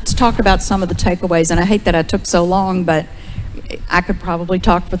lastly, let's talk about some of the takeaways. And I hate that I took so long, but I could probably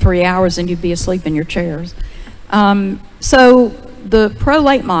talk for 3 hours and you'd be asleep in your chairs. So the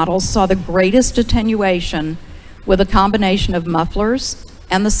Pro-Late models saw the greatest attenuation with a combination of mufflers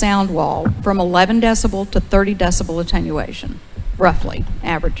and the sound wall from 11 decibel to 30 decibel attenuation, roughly,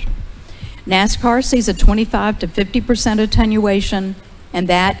 average. NASCAR sees a 25 to 50% attenuation, and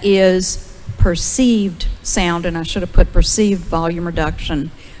that is perceived sound, and I should have put perceived volume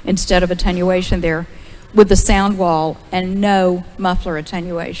reduction instead of attenuation there, with the sound wall and no muffler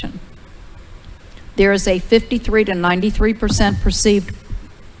attenuation. There is a 53 to 93% perceived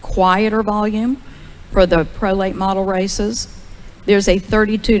quieter volume for the Pro-Late model races. There's a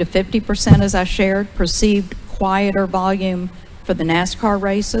 32 to 50%, as I shared, perceived quieter volume for the NASCAR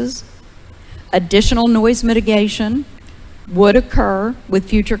races. Additional noise mitigation would occur with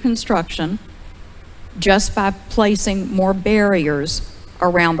future construction just by placing more barriers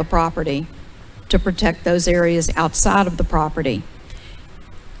around the property to protect those areas outside of the property.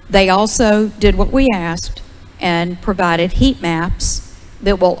 They also did what we asked and provided heat maps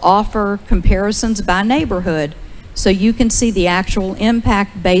that will offer comparisons by neighborhood so you can see the actual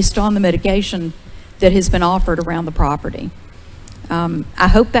impact based on the mitigation that has been offered around the property. I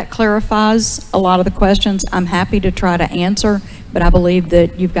hope that clarifies a lot of the questions. I'm happy to try to answer, but I believe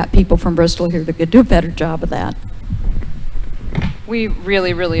that you've got people from Bristol here that could do a better job of that. We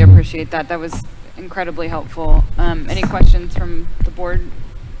really, really appreciate that. That was incredibly helpful. Any questions from the board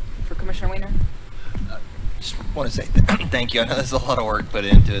for Commissioner Weiner? Just want to say thank you. I know there's a lot of work put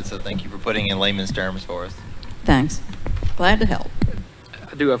into it, so thank you for putting in layman's terms for us. Thanks. Glad to help.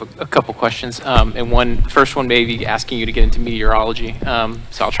 I do have a couple questions, and first one may be asking you to get into meteorology, so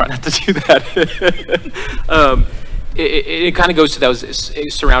I'll try not to do that. It kind of goes to those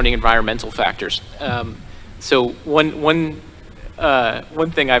surrounding environmental factors. So one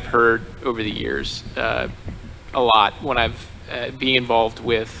thing I've heard over the years a lot when I've being involved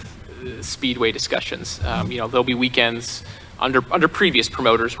with speedway discussions, there'll be weekends under previous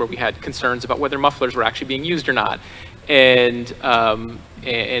promoters where we had concerns about whether mufflers were actually being used or not. And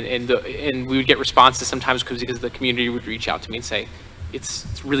we would get responses sometimes because the community would reach out to me and say,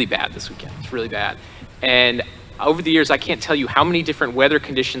 it's really bad this weekend, it's really bad. And over the years, I can't tell you how many different weather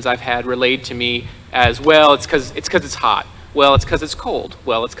conditions I've had relayed to me as, well, it's because it's hot. Well, it's because it's cold.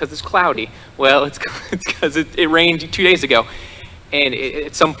 Well, it's because it's cloudy. Well, it's because it rained 2 days ago. And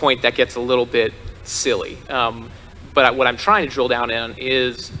at some point, that gets a little bit silly. But what I'm trying to drill down on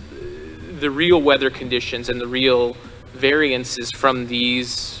is the real weather conditions and the real variances from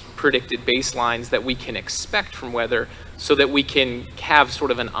these predicted baselines that we can expect from weather, so that we can have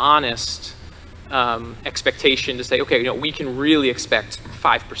sort of an honest expectation to say, okay, we can really expect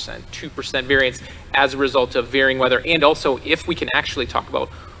 5%, 2% variance as a result of varying weather. And also, if we can actually talk about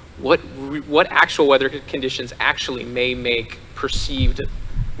what actual weather conditions actually may make perceived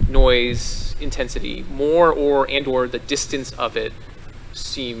noise intensity more, or the distance of it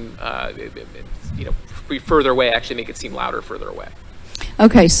seem be further away, actually make it seem louder further away.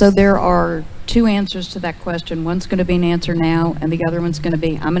 Okay, so there are 2 answers to that question. One's going to be an answer now, and the other one's going to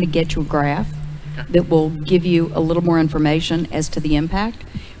be, I'm going to get you a graph that will give you a little more information as to the impact.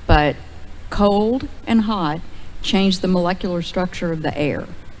 But cold and hot change the molecular structure of the air.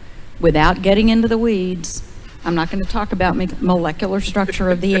 Without getting into the weeds, I'm not going to talk about molecular structure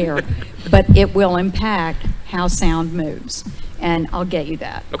of the air, but it will impact how sound moves. and I'll get you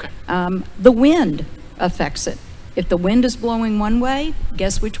that. Okay. The wind affects it. If the wind is blowing one way,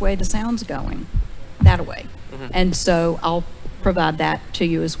 guess which way the sound's going? That way. And so I'll provide that to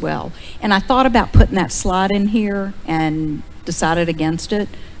you as well. And I thought about putting that slide in here and decided against it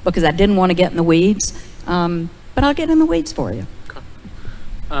because I didn't want to get in the weeds, but I'll get in the weeds for you. Okay.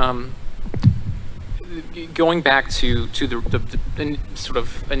 Going back to the sort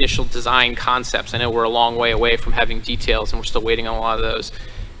of initial design concepts, I know we're a long way away from having details and we're still waiting on a lot of those.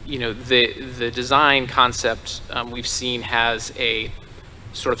 You know, the design concept we've seen has a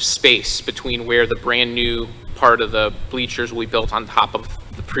sort of space between where the brand new part of the bleachers will be built on top of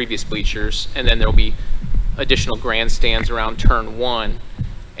the previous bleachers, and then there'll be additional grandstands around turn 1,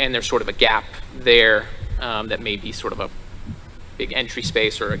 and there's sort of a gap there that may be sort of a big entry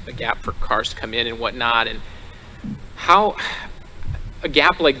space or a gap for cars to come in and whatnot. And how a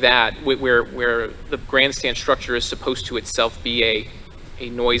gap like that, where the grandstand structure is supposed to itself be a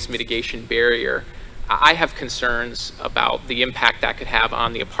noise mitigation barrier, I have concerns about the impact that could have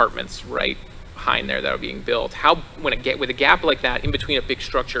on the apartments right behind there that are being built. With a gap like that in between a big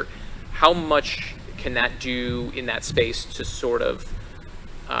structure, how much can that do in that space to sort of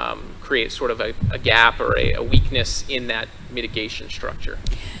create sort of a gap or a weakness in that mitigation structure?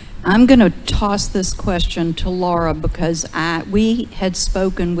 I'm going to toss this question to Laura because we had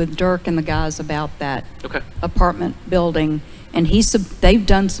spoken with Dirk and the guys about that apartment building, and they've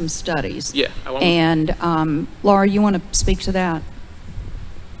done some studies. Yeah. And Laura, you want to speak to that?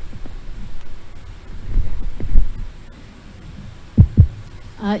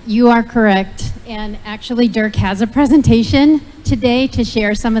 You are correct. And actually, Dirk has a presentation today to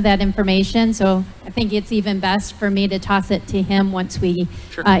share some of that information. So I think it's even best for me to toss it to him once we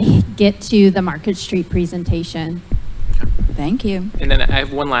get to the Market Street presentation. Thank you. And then I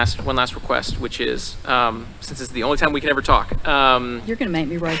have one last request, which is, since it's the only time we can ever talk. You're going to make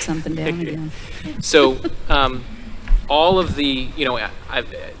me write something down again. So all of the,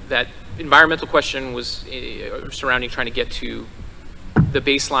 that environmental question was surrounding trying to get to the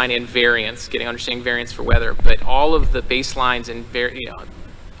baseline and variance, understanding variance for weather, but all of the baselines and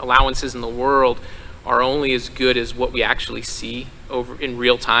allowances in the world are only as good as what we actually see in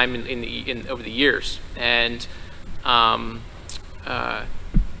real time over the years. And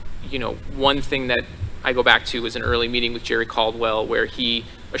one thing that I go back to was an early meeting with Jerry Caldwell where he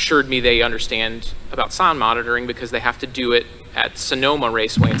assured me they understand about sound monitoring because they have to do it at Sonoma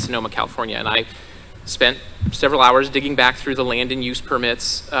Raceway in Sonoma, California. And I spent several hours digging back through the land and use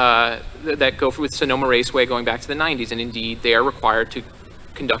permits that go with Sonoma Raceway going back to the 90s. And indeed, they are required to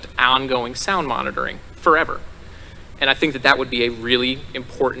conduct ongoing sound monitoring forever. And I think that would be a really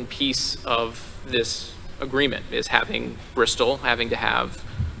important piece of this agreement, is having Bristol having to have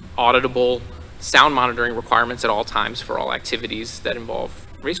auditable sound monitoring requirements at all times for all activities that involve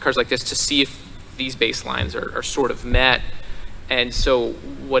race cars like this to see if these baselines are sort of met. And so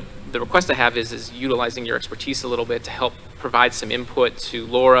what the request I have is utilizing your expertise a little bit to help provide some input to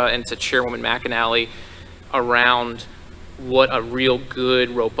Laura and to Chairwoman McAnally around what a real good,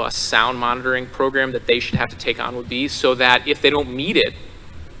 robust sound monitoring program that they should have to take on would be, so that if they don't meet it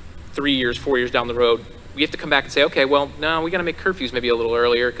 3 years, 4 years down the road, we have to come back and say, okay, well, no, we got to make curfews maybe a little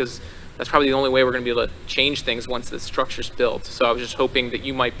earlier because that's probably the only way we're going to be able to change things once the structure's built. So I was just hoping that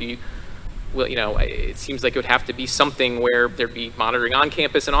you might be, well, it seems like it would have to be something where there'd be monitoring on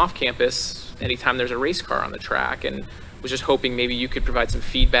campus and off campus anytime there's a race car on the track, and was just hoping maybe you could provide some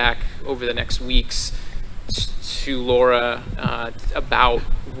feedback over the next weeks to Laura about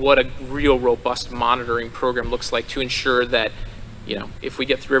what a real robust monitoring program looks like to ensure that, if we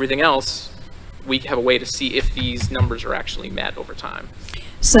get through everything else, we have a way to see if these numbers are actually met over time.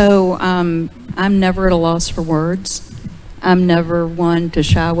 So I'm never at a loss for words. I'm never one to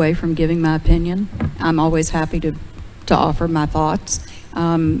shy away from giving my opinion. I'm always happy to offer my thoughts.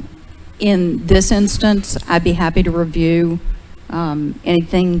 In this instance, I'd be happy to review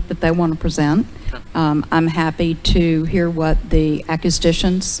anything that they want to present. I'm happy to hear what the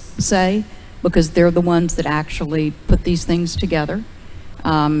acousticians say, because they're the ones that actually put these things together,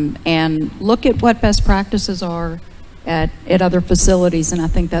 and look at what best practices are at other facilities, and I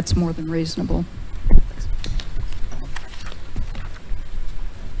think that's more than reasonable.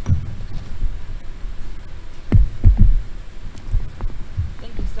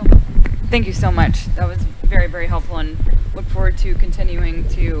 Thank you so much. That was very, very helpful, and look forward to continuing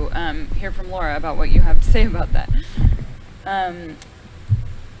to hear from Laura about what you have to say about that.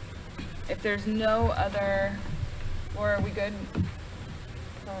 If there's no other, Laura, are we good?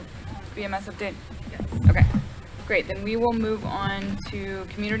 BMS update? Yes. Okay, great. Then we will move on to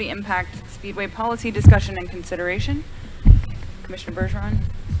community impact speedway policy discussion and consideration. Commissioner Bergeron?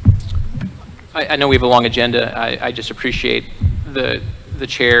 I know we have a long agenda. I just appreciate the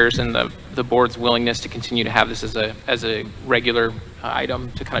chairs and the board's willingness to continue to have this as a regular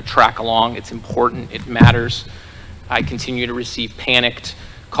item to kind of track along. It's important. It matters. I continue to receive panicked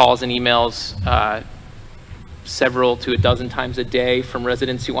calls and emails several to a dozen times a day from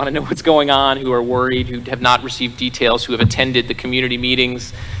residents who want to know what's going on, who are worried, who have not received details, who have attended the community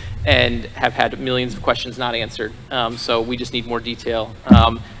meetings and have had millions of questions not answered. So we just need more detail.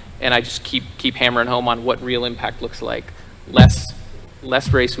 And I just keep hammering home on what real impact looks like.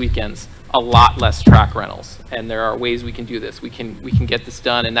 Less race weekends, a lot less track rentals, and there are ways we can do this. We can get this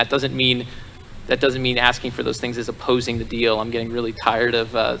done, and that doesn't mean asking for those things is opposing the deal. I'm getting really tired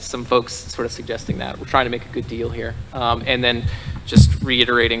of some folks sort of suggesting that. We're trying to make a good deal here. And then just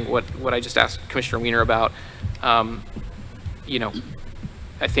reiterating what I just asked Commissioner Weiner about, you know,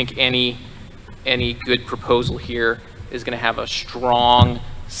 I think any good proposal here is going to have a strong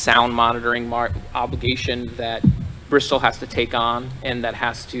sound monitoring obligation that Bristol has to take on, and that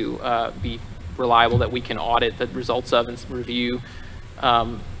has to be reliable, that we can audit the results of and review,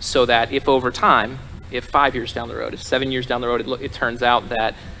 so that if over time, if 5 years down the road, if 7 years down the road, it turns out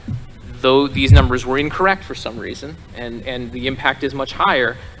that though these numbers were incorrect for some reason, and the impact is much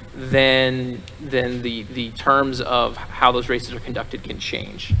higher, then the terms of how those races are conducted can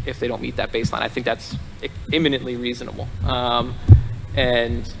change if they don't meet that baseline. I think that's imminently reasonable.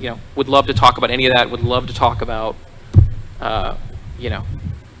 And, you know, would love to talk about any of that. Would love to talk about, you know,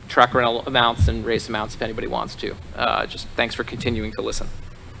 track rental amounts and race amounts if anybody wants to. Just thanks for continuing to listen.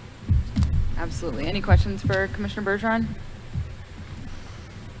 Absolutely. Any questions for Commissioner Bergeron?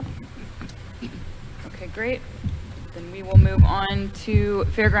 Okay, great. Then we will move on to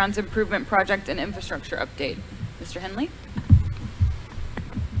Fairgrounds Improvement Project and Infrastructure Update. Mr. Henley?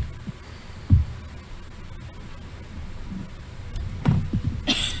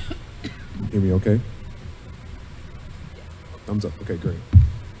 Hear me okay? Thumbs up. Okay, great.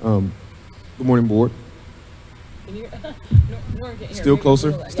 Good morning, board. Can you, no one can hear. Still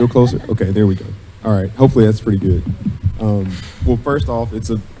closer? Still closer? Okay, there we go. All right, hopefully that's pretty good. Well, first off, it's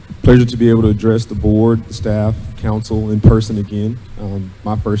a pleasure to be able to address the board, the staff, council in person again.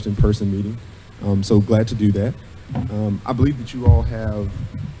 My first in-person meeting. So glad to do that. I believe that you all have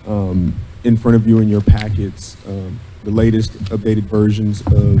in front of you in your packets the latest updated versions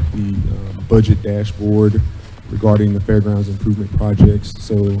of the budget dashboard regarding the Fairgrounds improvement projects.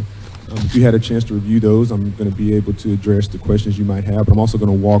 So if you had a chance to review those, I'm going to be able to address the questions you might have, but I'm also going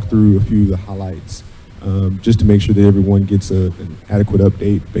to walk through a few of the highlights just to make sure that everyone gets an adequate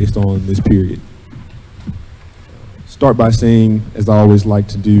update based on this period. Start by saying, as I always like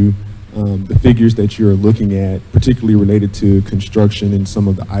to do, the figures that you're looking at, particularly related to construction and some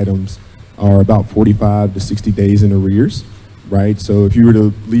of the items, are about 45 to 60 days in arrears, right? So if you were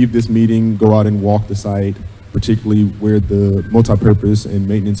to leave this meeting, go out and walk the site, particularly where the multipurpose and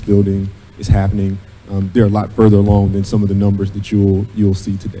maintenance building is happening, they're a lot further along than some of the numbers that you'll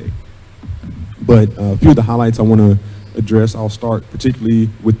see today. But a few of the highlights I want to address, I'll start particularly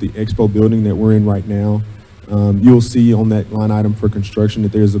with the expo building that we're in right now. You'll see on that line item for construction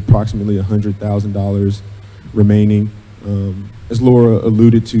that there's approximately $100,000 remaining. As Laura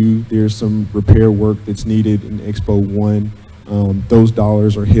alluded to, there's some repair work that's needed in Expo 1. Those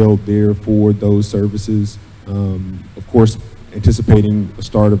dollars are held there for those services. Of course, anticipating a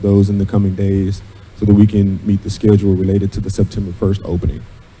start of those in the coming days so that we can meet the schedule related to the September 1st opening.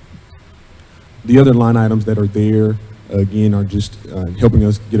 The other line items that are there, again, are just helping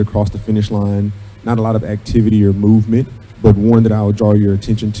us get across the finish line. Not a lot of activity or movement, but one that I'll draw your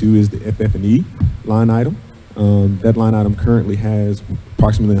attention to is the FF&E line item. That line item currently has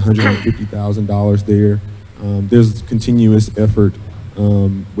approximately $150,000 there. There's continuous effort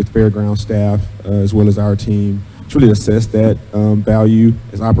with Fairgrounds staff as well as our team to really assess that value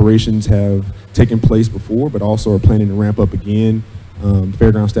as operations have taken place before, but also are planning to ramp up again.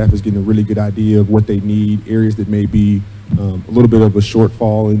 Fairgrounds staff is getting a really good idea of what they need, areas that may be a little bit of a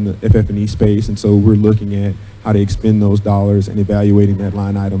shortfall in the FF&E space, and so we're looking at how to expend those dollars and evaluating that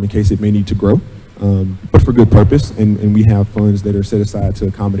line item in case it may need to grow, but for good purpose, and we have funds that are set aside to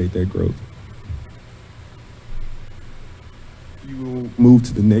accommodate that growth. You will move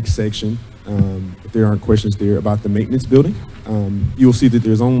to the next section, if there aren't questions there, about the maintenance building. You'll see that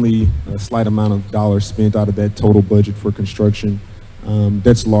there's only a slight amount of dollars spent out of that total budget for construction.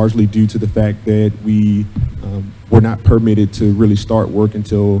 That's largely due to the fact that we were not permitted to really start work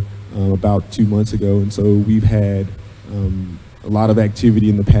until about 2 months ago, and so we've had a lot of activity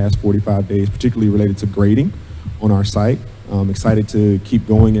in the past 45 days, particularly related to grading on our site. I'm excited to keep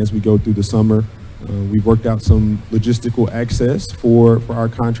going as we go through the summer. We've worked out some logistical access for our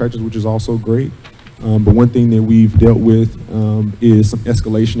contractors, which is also great. But one thing that we've dealt with is some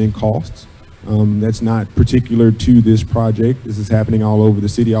escalation in costs. That's not particular to this project. This is happening all over the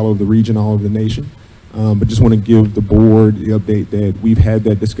city, all over the region, all over the nation. But just want to give the board the update that we've had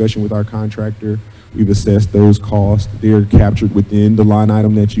that discussion with our contractor. We've assessed those costs. They're captured within the line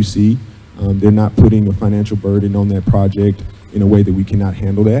item that you see. They're not putting a financial burden on that project in a way that we cannot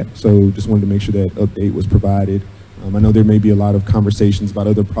handle that. So just wanted to make sure that update was provided. I know there may be a lot of conversations about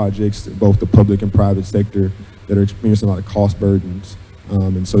other projects, both the public and private sector, that are experiencing a lot of cost burdens.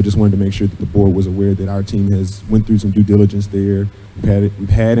 And so just wanted to make sure that the board was aware that our team has went through some due diligence there. We've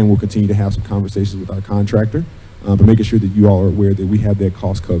had and will continue to have some conversations with our contractor, but making sure that you all are aware that we have that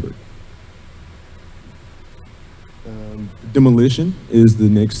cost covered. Demolition is the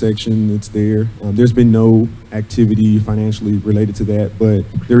next section that's there. There's been no activity financially related to that, but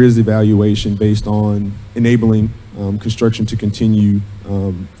there is evaluation based on enabling construction to continue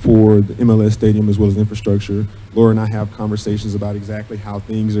for the MLS stadium as well as infrastructure. Laura and I have conversations about exactly how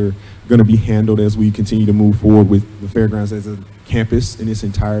things are going to be handled as we continue to move forward with the Fairgrounds as a campus in its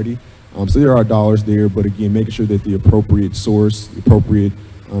entirety. So there are dollars there, but again, making sure that the appropriate source, the appropriate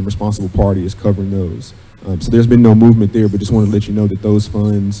responsible party is covering those. So there's been no movement there, but just wanted to let you know that those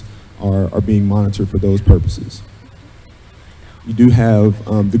funds are being monitored for those purposes. You do have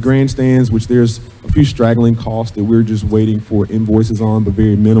the grandstands, which there's a few straggling costs that we're just waiting for invoices on, but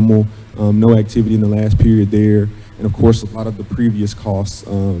very minimal. No activity in the last period there. And of course, a lot of the previous costs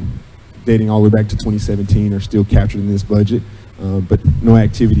dating all the way back to 2017 are still captured in this budget, but no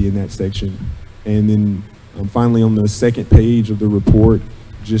activity in that section. And then finally on the second page of the report,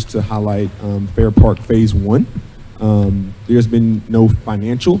 just to highlight Fair Park Phase 1. There's been no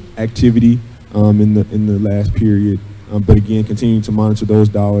financial activity in the last period, but again, continuing to monitor those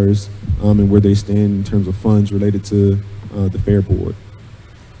dollars and where they stand in terms of funds related to the Fair Board.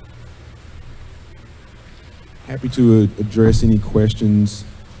 Happy to address any questions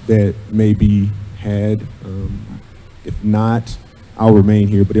that may be had. If not, I'll remain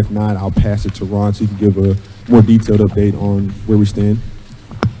here, but if not, I'll pass it to Ron so he can give a more detailed update on where we stand.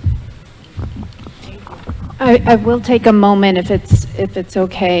 I will take a moment, if it's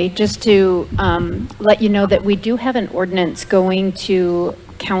okay, just to let you know that we do have an ordinance going to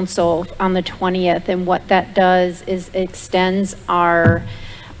council on the 20th, and what that does is extends our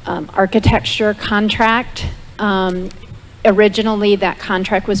architecture contract. Originally, that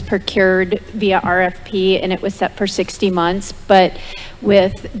contract was procured via RFP, and it was set for 60 months, but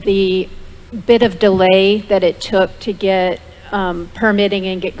with the bit of delay that it took to get permitting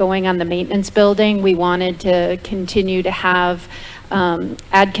and get going on the maintenance building, we wanted to continue to have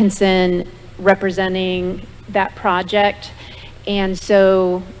Atkinson representing that project. And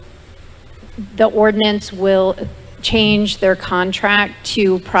so the ordinance will change their contract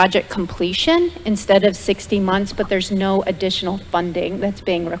to project completion instead of 60 months, but there's no additional funding that's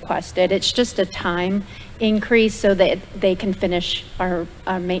being requested. It's just a time increase so that they can finish our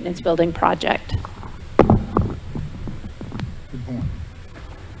maintenance building project.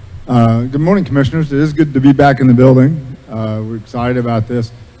 Good morning, Commissioners. It is good to be back in the building. We're excited about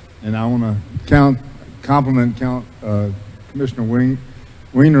this, and I want to compliment Commissioner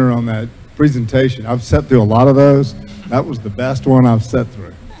Weiner on that presentation. I've sat through a lot of those. That was the best one I've sat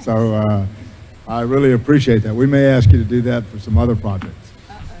through. So I really appreciate that. We may ask you to do that for some other projects.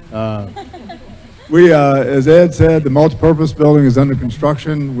 As Ed said, the multipurpose building is under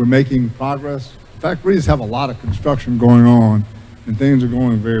construction. We're making progress. In fact, we just have a lot of construction going on, and things are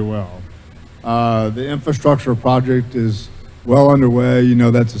going very well. The infrastructure project is well underway. You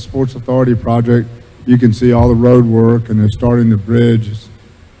know, that's a Sports Authority project. You can see all the road work, and they're starting the bridge,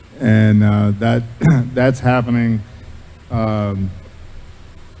 and that's happening.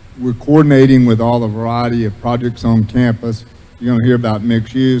 We're coordinating with all the variety of projects on campus. You're going to hear about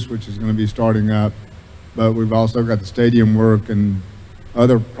mixed use, which is going to be starting up, but we've also got the stadium work and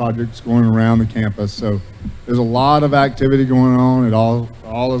other projects going around the campus. So there's a lot of activity going on. It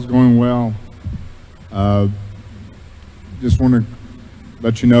all is going well. Just want to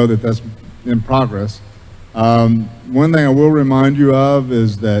let you know that that's in progress. One thing I will remind you of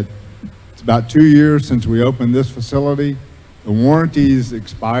is that it's about 2 years since we opened this facility. The warranties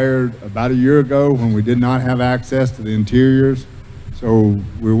expired about a year ago when we did not have access to the interiors. So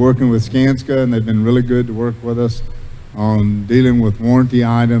we're working with Skanska, and they've been really good to work with us on dealing with warranty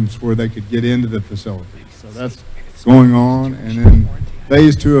items where they could get into the facility. So that's going on. And then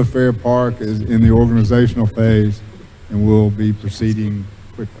phase 2 of Fair Park is in the organizational phase, and we'll be proceeding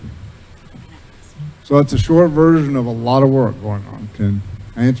quickly. So it's a short version of a lot of work going on. Can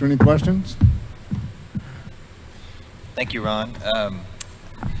I answer any questions? Thank you, Ron.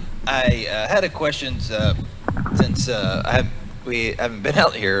 I had a question since we haven't been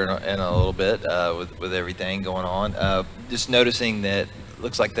out here in a little bit with everything going on. Just noticing that it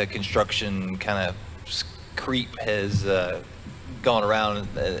looks like the construction kind of creep has gone around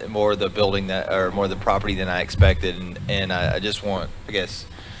more of the building or more of the property than I expected, and I just want, I guess,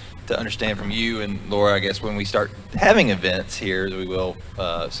 to understand from you and Laura, I guess, when we start having events here, we will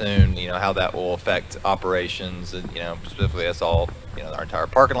soon, how that will affect operations. And, specifically I saw, our entire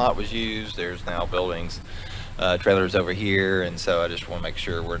parking lot was used. There's now buildings, trailers over here. And so I just want to make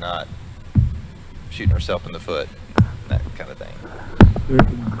sure we're not shooting ourselves in the foot, that kind of thing.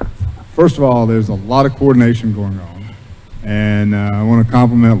 First of all, there's a lot of coordination going on. And I want to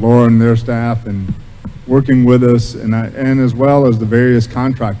compliment Laura and their staff and working with us, and as well as the various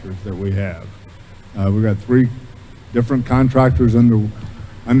contractors that we have. We've got 3 different contractors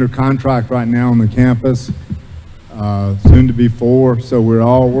under contract right now on the campus, soon to be 4, so we're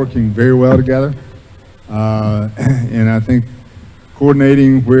all working very well together. And I think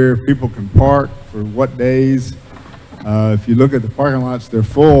coordinating where people can park for what days. If you look at the parking lots, they're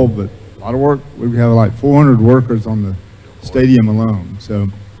full, but a lot of work. We have like 400 workers on the stadium alone. So,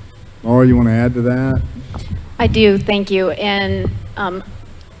 Laura, you want to add to that? I do, thank you. And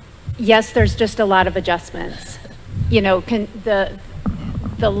yes, there's just a lot of adjustments. The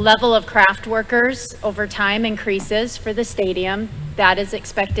level of craft workers over time increases for the stadium. That is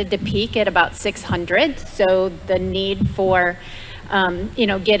expected to peak at about 600. So the need for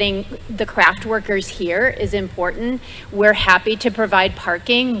getting the craft workers here is important. We're happy to provide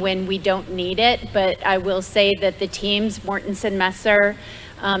parking when we don't need it, but I will say that the teams, Mortensen Messer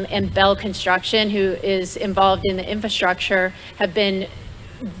and Bell Construction, who is involved in the infrastructure, have been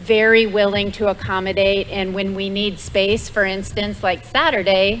very willing to accommodate. And when we need space, for instance, like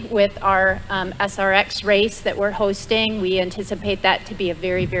Saturday with our SRX race that we're hosting, we anticipate that to be a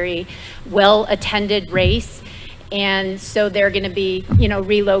very, very well-attended race. And so they're going to be,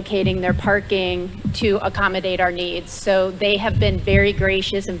 relocating their parking to accommodate our needs. So they have been very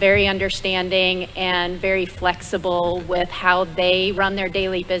gracious and very understanding and very flexible with how they run their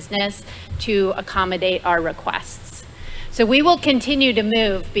daily business to accommodate our requests. So we will continue to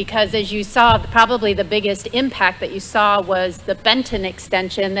move because, as you saw, probably the biggest impact that you saw was the Benton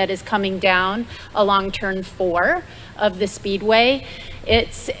extension that is coming down along turn 4 of the Speedway.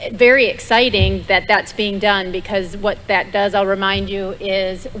 It's very exciting that that's being done because what that does, I'll remind you,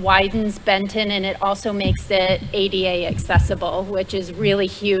 is widens Benton, and it also makes it ADA accessible, which is really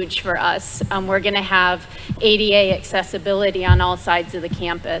huge for us. We're going to have ADA accessibility on all sides of the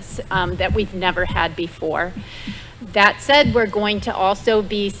campus that we've never had before. That said, we're going to also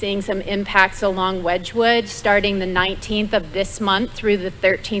be seeing some impacts along Wedgwood starting the 19th of this month through the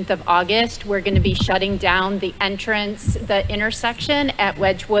 13th of August. We're going to be shutting down the intersection at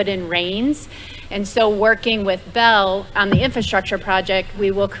Wedgwood and Rains. And so working with Bell on the infrastructure project, we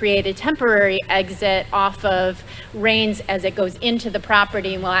will create a temporary exit off of Rains as it goes into the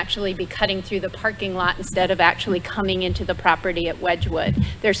property, and we'll actually be cutting through the parking lot instead of actually coming into the property at Wedgwood.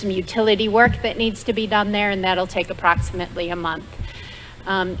 There's some utility work that needs to be done there, and that'll take approximately a month.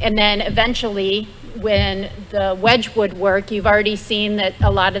 And then eventually, when the Wedgwood work, you've already seen that a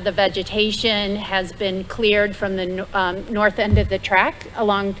lot of the vegetation has been cleared from the north end of the track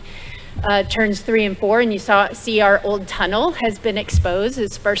along turns 3 and 4, and you see our old tunnel has been exposed.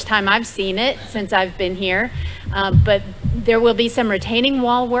 It's the first time I've seen it since I've been here. But there will be some retaining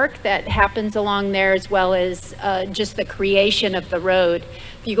wall work that happens along there, as well as just the creation of the road.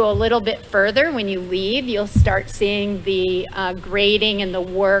 If you go a little bit further, when you leave, you'll start seeing the grading and the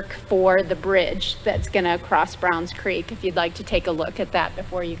work for the bridge that's going to cross Browns Creek, if you'd like to take a look at that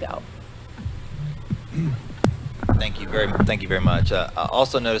before you go. Thank you very much. I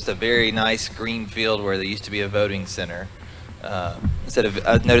also noticed a very nice green field where there used to be a voting center. I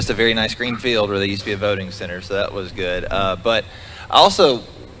noticed a very nice green field where there used to be a voting center, so that was good. But I also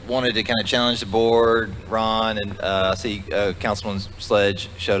wanted to kind of challenge the board, Ron, and I see Councilman Sledge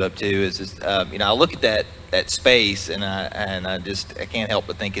showed up too. Is just, I look at that space, and I can't help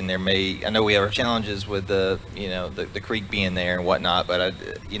but thinking I know we have our challenges with the creek being there and whatnot, but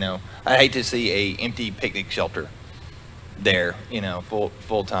I hate to see a empty picnic shelter there,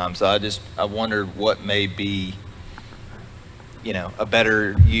 full time. So I wondered what may be, a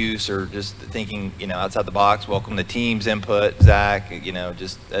better use, or just thinking, outside the box. Welcome the team's input, Zach.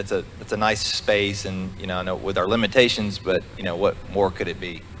 That's a nice space, and I know with our limitations, but what more could it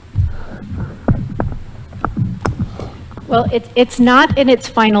be? Well, it's not in its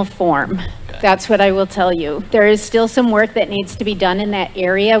final form. That's what I will tell you. There is still some work that needs to be done in that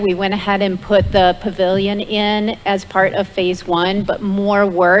area. We went ahead and put the pavilion in as part of phase 1, but more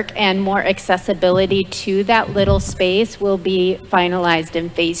work and more accessibility to that little space will be finalized in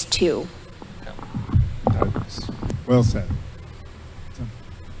phase 2. Well said.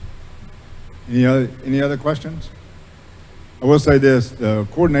 Any other questions? I will say this, the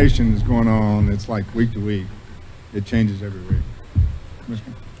coordination is going on, it's like week to week. It changes every week.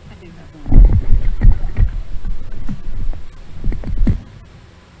 Commissioner? I do have one.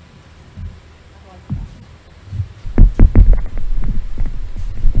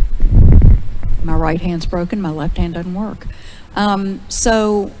 My right hand's broken, my left hand doesn't work.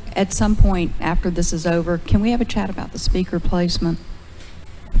 So at some point after this is over, can we have a chat about the speaker placement?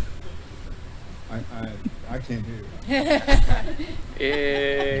 I can't hear you.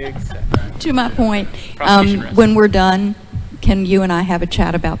 Exactly. To my point, Prosecution risk. when we're done, can you and I have a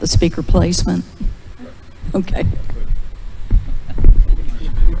chat about the speaker placement? Okay.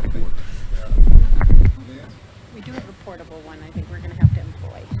 We do have a portable one I think we're going to have to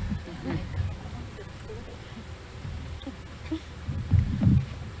employ.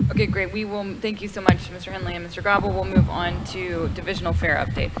 Okay, great. We will, thank you so much, Mr. Henley and Mr. Gobble. We'll move on to divisional fair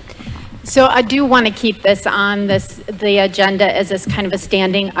update. So I do want to keep this on the agenda as this kind of a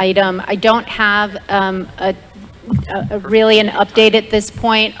standing item. I don't have really an update at this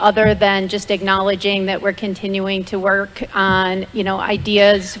point, other than just acknowledging that we're continuing to work on,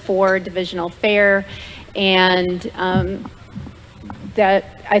 ideas for divisional fair, and that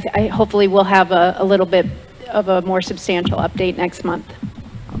I hopefully will have a little bit of a more substantial update next month.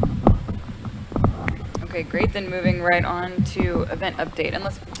 Okay, great. Then moving right on to event update.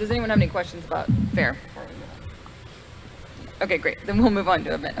 Does anyone have any questions about fair? Okay, great. Then we'll move on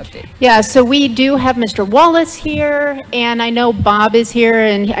to event update. Yeah, so we do have Mr. Wallace here, and I know Bob is here,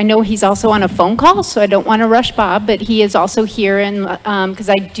 and I know he's also on a phone call, so I don't want to rush Bob, but he is also here, and because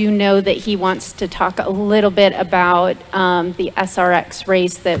I do know that he wants to talk a little bit about the SRX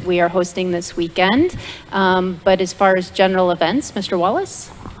race that we are hosting this weekend. But as far as general events, Mr. Wallace?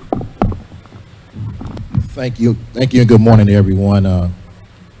 Thank you, and good morning to everyone.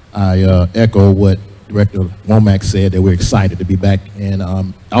 I echo what Director Womack said, that we're excited to be back, and I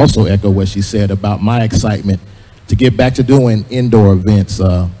also echo what she said about my excitement to get back to doing indoor events.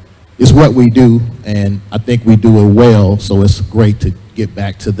 It's what we do, and I think we do it well, so it's great to get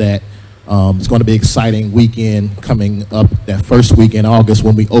back to that. It's going to be an exciting weekend coming up, that first week in August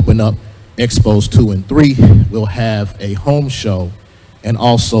when we open up Expos 2 and 3. We'll have a home show and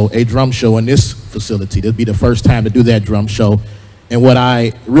also a drum show in this facility. It'll be the first time to do that drum show. And what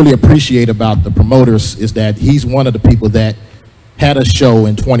I really appreciate about the promoters is that he's one of the people that had a show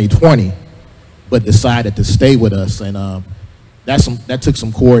in 2020, but decided to stay with us. And that took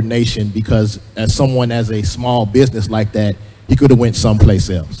some coordination, because as someone as a small business like that, he could have went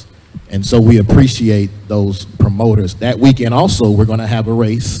someplace else. And so we appreciate those promoters. That weekend also, we're gonna have a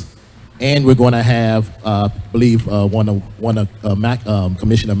race. And we're going to have, I believe, one of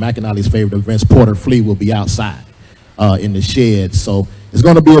Commissioner McAnally's favorite events, Porter Flea, will be outside in the shed. So it's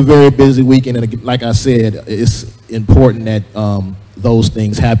going to be a very busy weekend. And like I said, it's important that those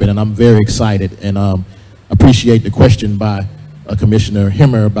things happen. And I'm very excited. And appreciate the question by Commissioner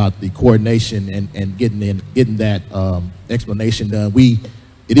Himmer about the coordination and getting that explanation done.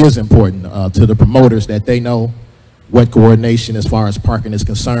 It is important to the promoters that they know what coordination as far as parking is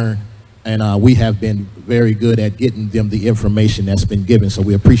concerned. And we have been very good at getting them the information that's been given. So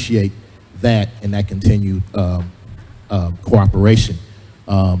we appreciate that and that continued cooperation.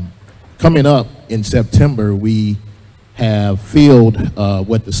 Coming up in September, we have filled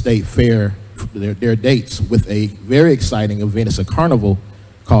what the State Fair, their dates, with a very exciting event. It's a carnival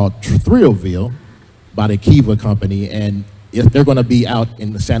called Thrillville by the Kiva Company. And they're going to be out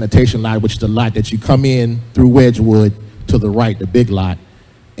in the sanitation lot, which is the lot that you come in through Wedgwood to the right, the big lot.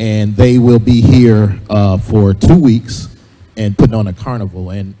 And they will be here for 2 weeks and putting on a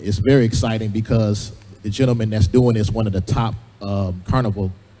carnival. And it's very exciting because the gentleman that's doing is one of the top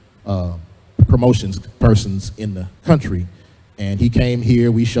carnival promotions persons in the country. And he came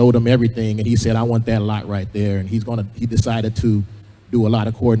here, we showed him everything, and he said, I want that lot right there. And he decided to do a lot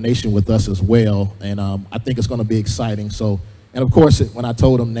of coordination with us as well. And I think it's gonna be exciting. So, and of course, when I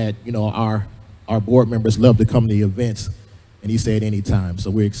told him that, our board members love to come to the events, and he said anytime,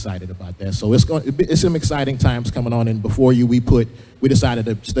 so we're excited about that. So it's some exciting times coming on. And before you, we decided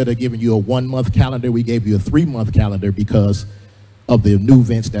to, instead of giving you a 1-month calendar, we gave you a 3-month calendar because of the new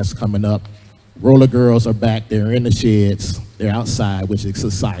events that's coming up. Roller girls are back, they're in the sheds, they're outside, which is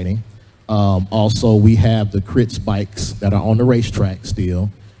exciting. Also, we have the Crits bikes that are on the racetrack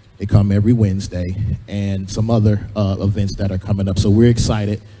still. They come every Wednesday, and some other events that are coming up. So we're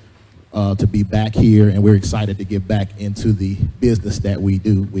excited to be back here, and we're excited to get back into the business that we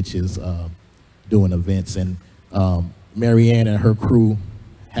do, which is doing events. And Mary Ann and her crew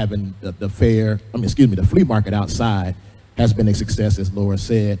having the flea market outside has been a success, as Laura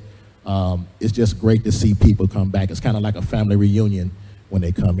said. It's just great to see people come back. It's kind of like a family reunion when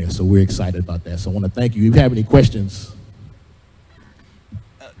they come here, so we're excited about that. So I want to thank you. If you have any questions.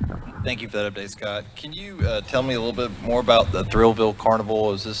 Thank you for that update, Scott. Can you tell me a little bit more about the Thrillville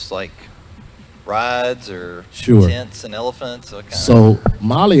Carnival? Is this like rides or tents and elephants? So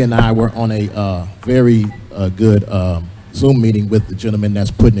Molly and I were on a very good Zoom meeting with the gentleman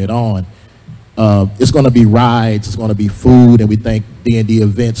that's putting it on. It's going to be rides, it's going to be food, and we thank D&D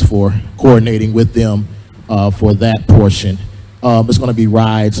Events for coordinating with them for that portion. It's going to be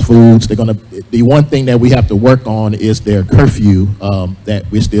rides, foods. The one thing that we have to work on is their curfew that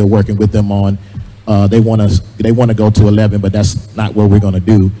we're still working with them on. They want to go to 11, but that's not what we're going to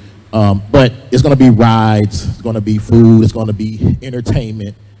do. But it's going to be rides, it's going to be food, it's going to be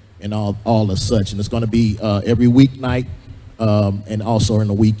entertainment, and all of such. And it's going to be every weeknight and also in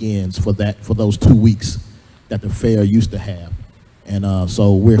the weekends for those 2 weeks that the fair used to have. And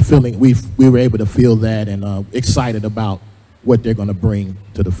so we were able to feel that and excited about what they're going to bring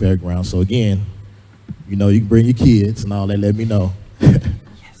to the fairgrounds. So again, you know, you can bring your kids and all that, let me know.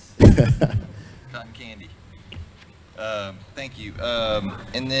 Yes. Cotton candy. Thank you.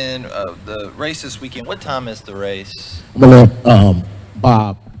 And then the race this weekend, what time is the race? I'm going to let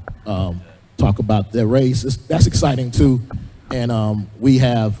Bob talk about the race. That's exciting too. And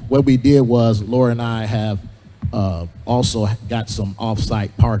what we did was Laura and I have also got some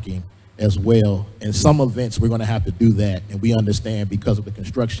off-site parking as well. And some events we're going to have to do that, and we understand because of the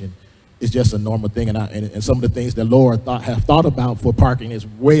construction, it's just a normal thing. And some of the things that Laura have thought about for parking is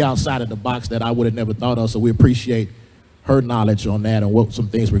way outside of the box that I would have never thought of. So we appreciate her knowledge on that and what some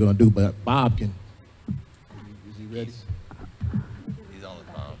things we're going to do. But Bob can. Is he ready? He's on the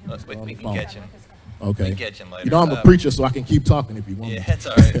phone. Let's wait. We can catch him. Okay. We can catch him later. You know, I'm a preacher, so I can keep talking if you want. Yeah, that's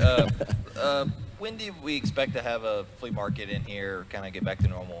all right. When do we expect to have a flea market in here, kind of get back to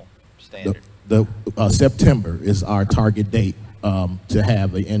normal standard? September is our target date to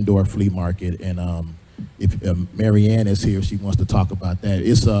have an indoor flea market. And if Mary Ann is here, she wants to talk about that.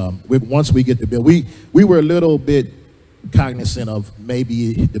 It's once we get the bill, we were a little bit cognizant of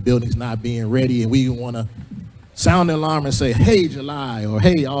maybe the building's not being ready, and we want to sound the alarm and say, hey, July or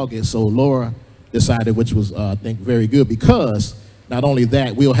hey, August. So Laura decided, which was I think very good, because not only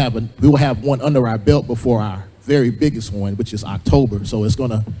that, we'll have one under our belt before our very biggest one, which is October. So it's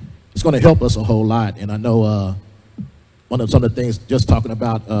gonna help us a whole lot. And I know some of the things, just talking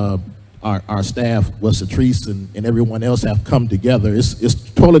about our staff, was Satrice and everyone else have come together. It's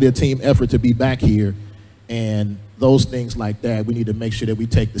totally a team effort to be back here, and those things like that, we need to make sure that we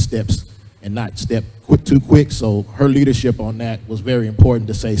take the steps and not step too quick. So her leadership on that was very important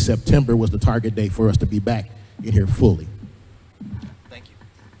to say September was the target date for us to be back in here fully. Thank you.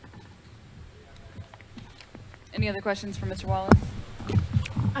 Any other questions for Mr. Wallace?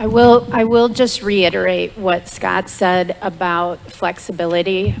 I will just reiterate what Scott said about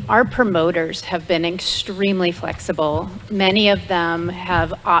flexibility. Our promoters have been extremely flexible. Many of them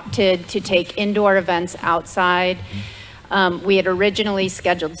have opted to take indoor events outside. We had originally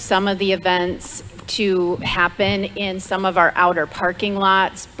scheduled some of the events to happen in some of our outer parking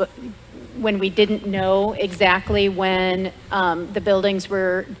lots, but when we didn't know exactly when the buildings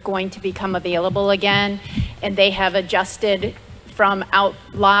were going to become available again, and they have adjusted from out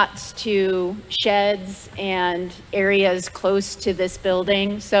lots to sheds and areas close to this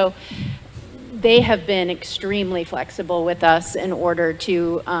building. So they have been extremely flexible with us in order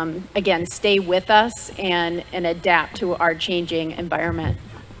to, again, stay with us and adapt to our changing environment.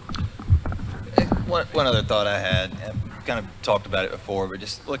 One other thought I had, I've kind of talked about it before, but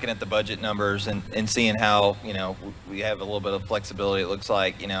just looking at the budget numbers and seeing how, you know, we have a little bit of flexibility, it looks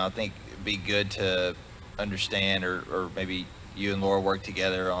like, you know, I think it'd be good to understand, or maybe you and Laura work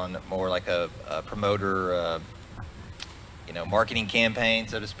together on more like a promoter, you know, marketing campaign,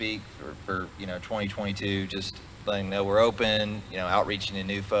 so to speak, for you know, 2022, just letting them know we're open, you know, outreaching to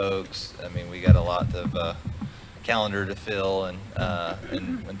new folks. I mean, we got a lot of calendar to fill, and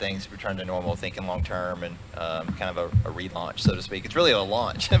when things return to normal, thinking long term, and kind of a relaunch, so to speak. It's really a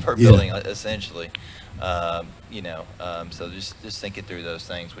launch of our building, essentially. You know, so just thinking through those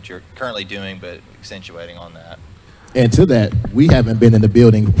things, which you're currently doing, but accentuating on that. And to that, we haven't been in the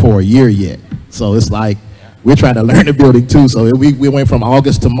building for a year yet. So it's like, we're trying to learn the building too. So we went from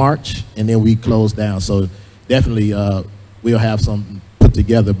August to March, and then we closed down. So definitely we'll have some put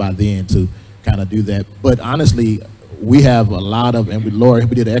together by then to kind of do that. But honestly, we have a lot of, and Lord,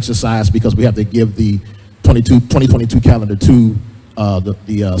 we did an exercise because we have to give the 2022 calendar to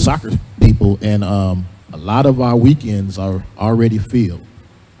the soccer people, and a lot of our weekends are already filled,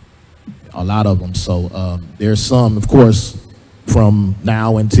 a lot of them. So there's some, of course, from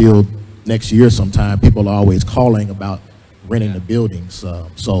now until next year sometime, people are always calling about renting the buildings.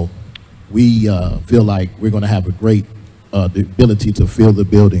 So we feel like we're going to have a great the ability to fill the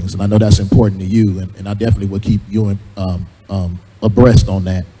buildings, and I know that's important to you, and I definitely will keep you abreast on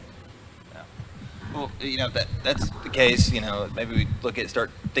that. Well, you know, if that's the case, you know, maybe we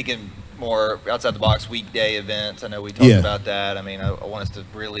start thinking more outside the box weekday events. I know we talked about that. I mean, I want us to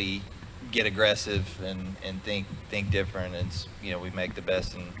really get aggressive and think different, and, you know, we make the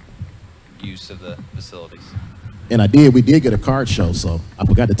best use of the facilities. And we did get a card show, so I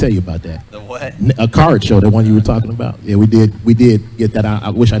forgot to tell you about that. The what? A card show, the one you were talking about. Yeah, we did get that. I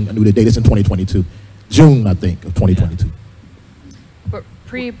wish I knew the date. It's in 2022, June, I think, of 2022. Yeah. But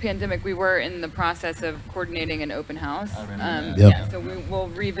pre-pandemic, we were in the process of coordinating an open house. Yeah, so we'll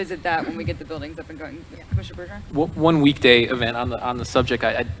revisit that when we get the buildings up and going. Yeah. Commissioner Bergeron? One weekday event on the subject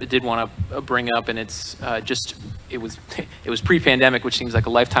I did want to bring up, and it's it was pre-pandemic, which seems like a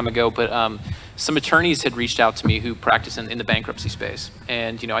lifetime ago, but some attorneys had reached out to me who practice in the bankruptcy space,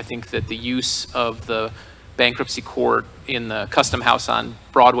 and you know, I think that the use of the bankruptcy court in the Custom House on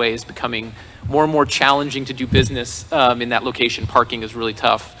Broadway is becoming more and more challenging to do business in that location. Parking is really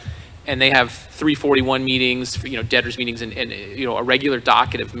tough, and they have 341 meetings, you know, debtors meetings, and you know, a regular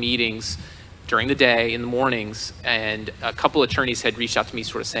docket of meetings during the day in the mornings. And a couple attorneys had reached out to me,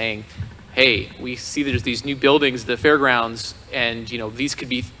 sort of saying, hey, we see there's these new buildings, the Fairgrounds, and you know, these could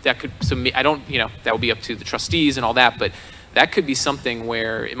be, I don't, you know, that would be up to the trustees and all that, but that could be something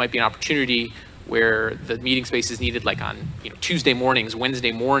where it might be an opportunity where the meeting space is needed, like on, you know, Tuesday mornings,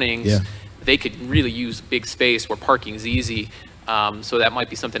 Wednesday mornings. Yeah. They could really use big space where parking is easy. So that might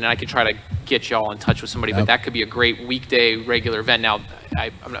be something, and I could try to get y'all in touch with somebody, but that could be a great weekday regular event. Now,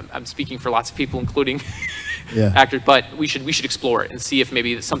 I'm speaking for lots of people, including actors, but we should explore it and see if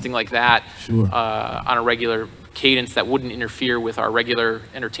maybe something like that on a regular cadence that wouldn't interfere with our regular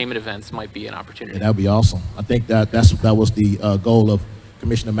entertainment events might be an opportunity. Yeah, that'd be awesome. I think that was the goal of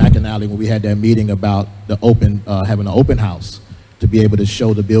Commissioner McAnally when we had that meeting about the having an open house to be able to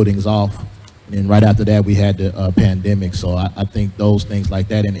show the buildings off. And right after that, we had the pandemic. So I think those things like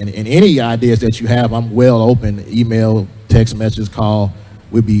that, and any ideas that you have, I'm well open. Email, text messages, call.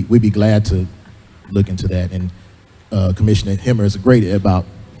 We'd be glad to look into that. And Commissioner Himmer is great about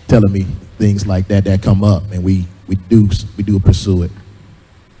telling me things like that come up, and we do pursue it.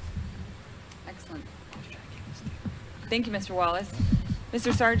 Excellent. Thank you, Mr. Wallace.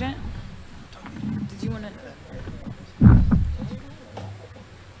 Mr. Sargent, did you want to?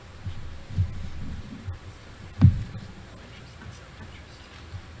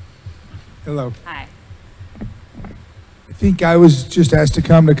 Hello. Hi. I think I was just asked to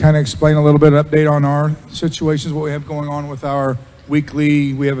come to kind of explain a little bit of update on our situations, what we have going on with our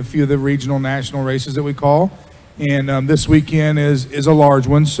weekly. We have a few of the regional, national races that we call, and this weekend is a large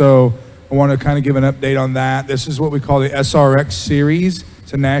one, so I want to kind of give an update on that. This is what we call the SRX series.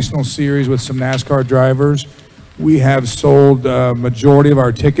 It's a national series with some NASCAR drivers. We have sold majority of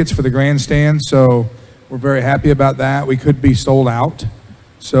our tickets for the grandstand, so we're very happy about that. We could be sold out.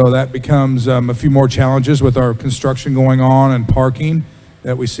 So that becomes a few more challenges with our construction going on and parking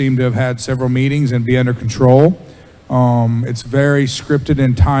that we seem to have had several meetings and be under control. It's very scripted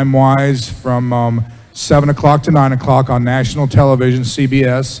and time-wise from 7 o'clock to 9 o'clock on national television,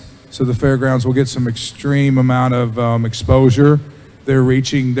 CBS. So the Fairgrounds will get some extreme amount of exposure. They're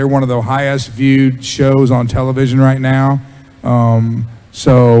one of the highest viewed shows on television right now.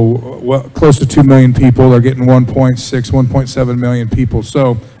 Close to 2 million people. They're getting 1.7 million people.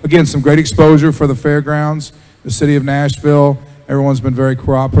 So again, some great exposure for the Fairgrounds, the city of Nashville. Everyone's been very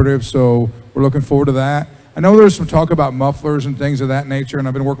cooperative, so we're looking forward to that. I know there's some talk about mufflers and things of that nature, and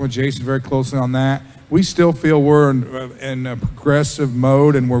I've been working with Jason very closely on that. We still feel we're in a progressive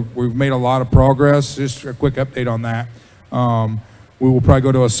mode, and we've made a lot of progress. Just a quick update on that. We will probably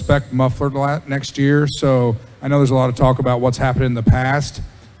go to a spec muffler next year, so I know there's a lot of talk about what's happened in the past,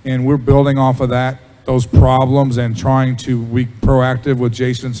 and we're building off of those problems and trying to be proactive with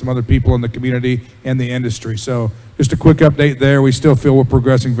Jason and some other people in the community and the industry. So just a quick update there. We still feel we're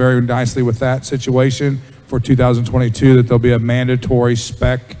progressing very nicely with that situation for 2022, that there'll be a mandatory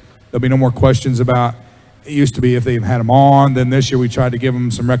spec. There'll be no more questions about, it used to be if they've had them on, then this year we tried to give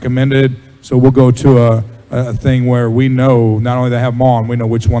them some recommended. So we'll go to a thing where we know not only they have them on, we know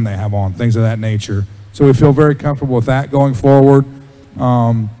which one they have on, things of that nature. So we feel very comfortable with that going forward.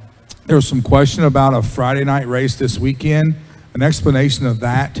 There was some question about a Friday night race this weekend. An explanation of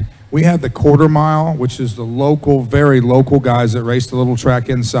that: we have the quarter mile, which is the local, very local guys that race the little track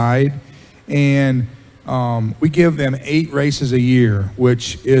inside, and we give them 8 races a year,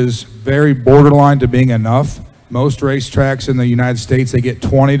 which is very borderline to being enough. Most racetracks in the United States, they get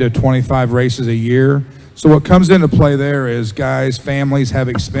 20 to 25 races a year. So what comes into play there is guys, families have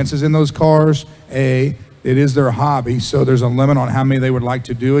expenses in those cars. A, it is their hobby, so there's a limit on how many they would like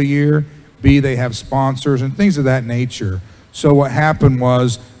to do a year. B, they have sponsors and things of that nature. So what happened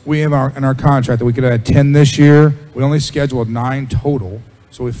was, we have in our contract that we could have had 10 this year. We only scheduled 9 total,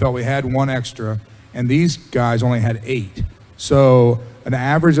 so we felt we had 1 extra, and these guys only had 8. So an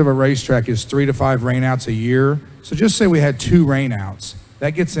average of a racetrack is 3 to 5 rainouts a year. So just say we had 2 rainouts.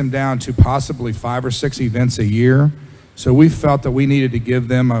 That gets them down to possibly 5 or 6 events a year. So we felt that we needed to give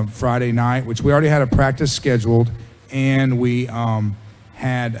them a Friday night, which we already had a practice scheduled, and we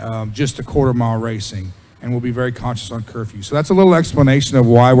had just a quarter mile racing, and we'll be very conscious on curfew. So that's a little explanation of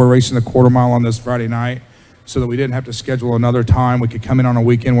why we're racing the quarter mile on this Friday night, so that we didn't have to schedule another time. We could come in on a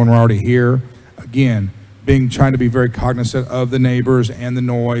weekend when we're already here. Again, trying to be very cognizant of the neighbors and the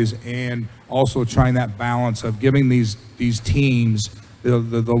noise, and also trying that balance of giving these teams,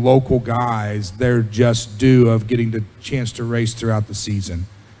 the local guys, their just due of getting the chance to race throughout the season.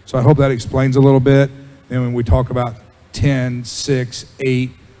 So I hope that explains a little bit. Then when we talk about 10, 6,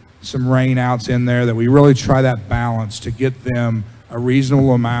 8, some rainouts in there, that we really try that balance to get them a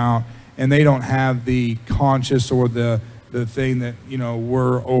reasonable amount, and they don't have the conscious or the thing that, you know,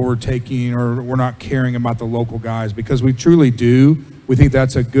 we're overtaking or we're not caring about the local guys, because we truly do. We think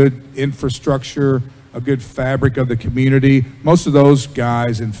that's a good infrastructure, a good fabric of the community. Most of those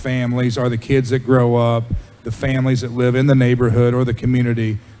guys and families are the kids that grow up, the families that live in the neighborhood or the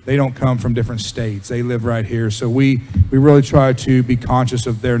community. They don't come from different states. They live right here. So we really try to be conscious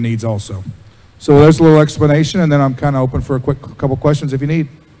of their needs also. So there's a little explanation, and then I'm kind of open for a couple questions if you need.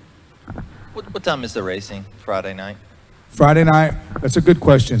 What time is the racing Friday night? Friday night, that's a good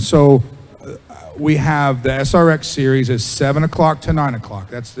question. So we have the SRX series is 7 o'clock to 9 o'clock.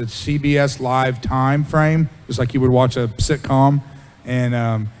 That's the CBS live time frame, just like you would watch a sitcom.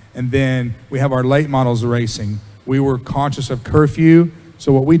 And then we have our late models racing. We were conscious of curfew.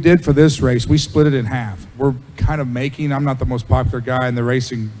 So what we did for this race, we split it in half. We're kind of I'm not the most popular guy in the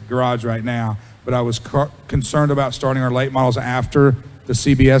racing garage right now, but I was concerned about starting our late models after the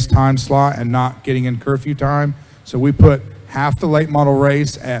CBS time slot and not getting in curfew time. So we put half the late model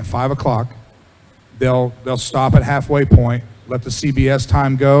race at 5 o'clock. They'll stop at halfway point, let the CBS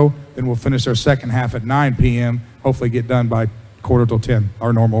time go, then we'll finish our second half at 9 p.m., hopefully get done by 9:45,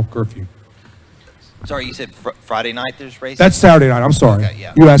 our normal curfew. Sorry, you said Friday night there's racing? That's Saturday night, I'm sorry. Okay,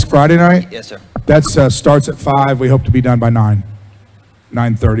 yeah. You asked Friday night? Yes, sir. That starts at 5, we hope to be done by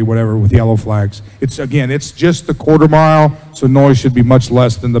 9:30, whatever, with yellow flags. It's just the quarter mile, so noise should be much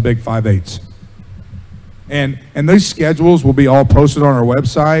less than the big 5/8s. And these schedules will be all posted on our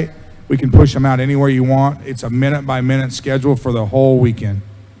website. We can push them out anywhere you want. It's a minute-by-minute schedule for the whole weekend.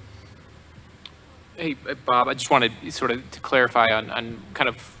 Hey, Bob, I just wanted sort of to clarify on kind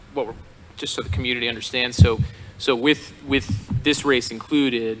of what we're, just so the community understands. So with this race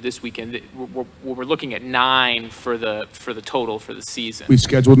included this weekend, we're looking at 9 for the total for the season. We've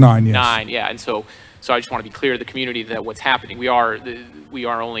scheduled 9, yes. 9, yeah, and so I just want to be clear to the community that what's happening, we are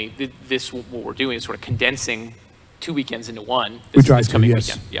only what we're doing is sort of condensing 2 weekends into one. This coming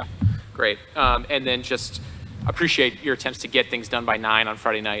weekend. Yeah, great. And then just appreciate your attempts to get things done by 9 on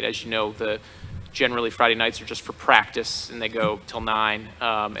Friday night. As you know, generally Friday nights are just for practice and they go till 9.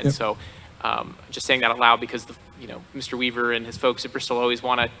 So just saying that out loud because Mr. Weaver and his folks at Bristol always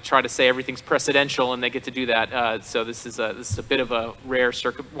want to try to say everything's precedential, and they get to do that. So this is a bit of a rare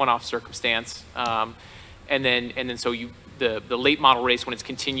one-off circumstance. And then the late model race, when it's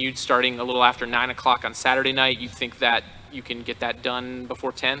continued starting a little after 9 o'clock on Saturday night, you think that you can get that done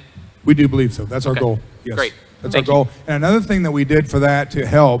before 10? We do believe so. That's our goal. Yes. Great. That's our goal. And another thing that we did for that to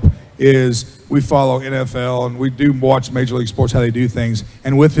help is we follow NFL and we do watch Major League Sports, how they do things.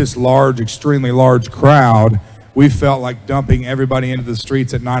 And with this extremely large crowd, we felt like dumping everybody into the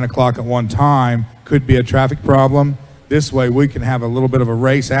streets at 9 o'clock at one time could be a traffic problem. This way we can have a little bit of a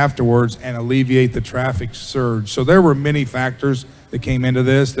race afterwards and alleviate the traffic surge. So there were many factors that came into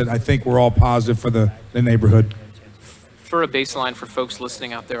this that I think were all positive for the neighborhood. For a baseline for folks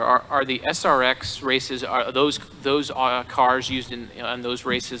listening out there, are the SRX races, are those cars used in those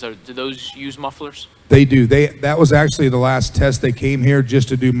races, do those use mufflers? They do. That was actually the last test. They came here just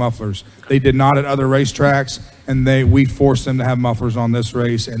to do mufflers. They did not at other racetracks, and we forced them to have mufflers on this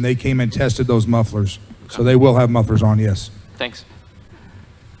race, and they came and tested those mufflers. So they will have mufflers on, yes. Thanks.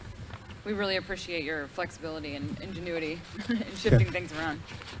 we really appreciate your flexibility and ingenuity in shifting things around.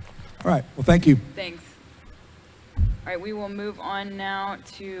 All right, well, thank you. Thanks. All right, we will move on now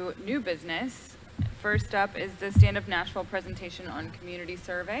to new business. First up is the Stand Up Nashville presentation on community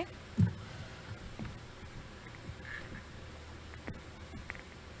survey.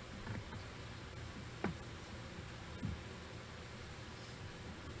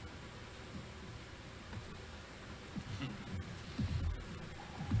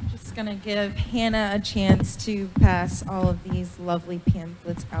 Just going to give Hannah a chance to pass all of these lovely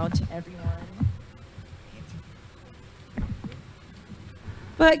pamphlets out to everyone.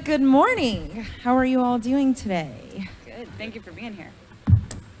 But good morning. How are you all doing today? Good. Thank you for being here.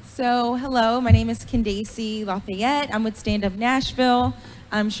 So, hello. My name is Candace Lafayette. I'm with Stand Up Nashville.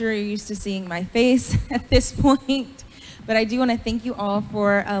 I'm sure you're used to seeing my face at this point. But I do want to thank you all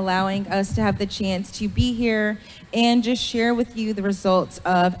for allowing us to have the chance to be here and just share with you the results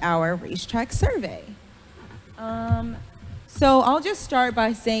of our racetrack survey. So I'll just start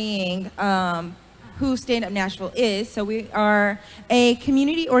by saying who Stand Up Nashville is. So we are a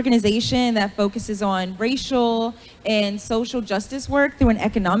community organization that focuses on racial and social justice work through an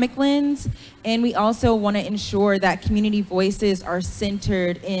economic lens. And we also want to ensure that community voices are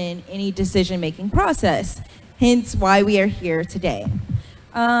centered in any decision-making process, hence why we are here today.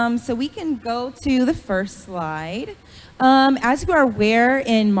 So we can go to the first slide. As you are aware,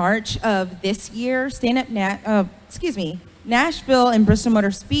 in March of this year, Nashville and Bristol Motor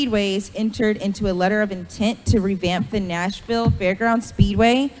Speedways entered into a letter of intent to revamp the Nashville Fairgrounds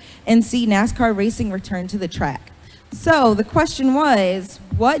Speedway and see NASCAR racing return to the track. So the question was,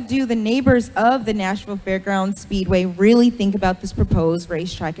 what do the neighbors of the Nashville Fairgrounds Speedway really think about this proposed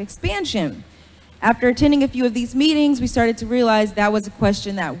racetrack expansion? After attending a few of these meetings, we started to realize that was a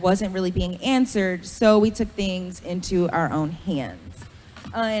question that wasn't really being answered, so we took things into our own hands.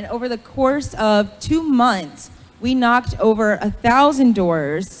 And over the course of 2 months, we knocked over 1,000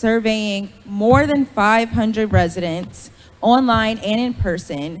 doors, surveying more than 500 residents online and in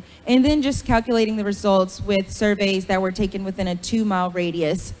person, and then just calculating the results with surveys that were taken within a 2-mile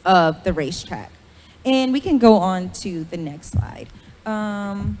radius of the racetrack. And we can go on to the next slide.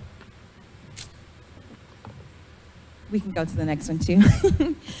 We can go to the next one too.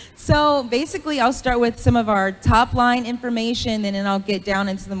 So basically, I'll start with some of our top line information, and then I'll get down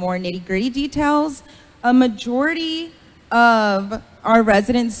into the more nitty-gritty details. A majority of our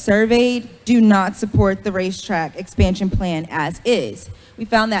residents surveyed do not support the racetrack expansion plan as is. We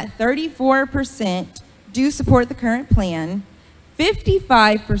found that 34% do support the current plan,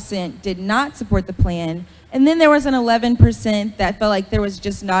 55% did not support the plan, and then there was an 11% that felt like there was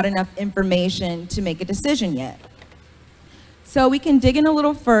just not enough information to make a decision yet. So we can dig in a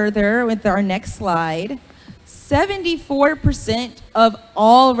little further with our next slide. 74% of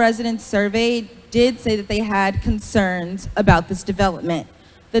all residents surveyed did say that they had concerns about this development.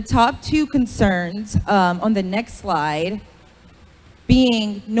 The top 2 concerns on the next slide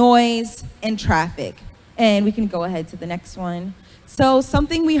being noise and traffic. And we can go ahead to the next one. So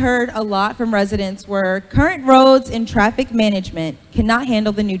something we heard a lot from residents were current roads and traffic management cannot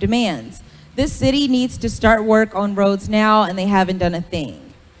handle the new demands. This city needs to start work on roads now, and they haven't done a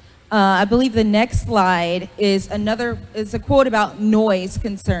thing. I believe the next slide is a quote about noise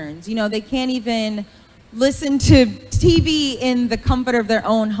concerns. You know, they can't even listen to TV in the comfort of their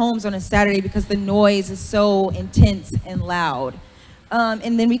own homes on a Saturday because the noise is so intense and loud.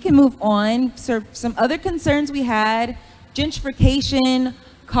 And then we can move on. So some other concerns we had: gentrification,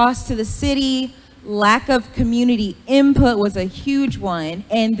 cost to the city, lack of community input was a huge one,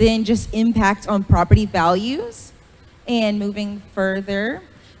 and then just impact on property values. And moving further,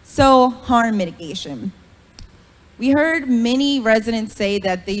 so harm mitigation. We heard many residents say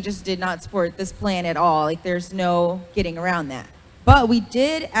that they just did not support this plan at all, like there's no getting around that. But we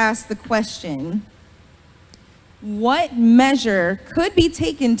did ask the question, what measure could be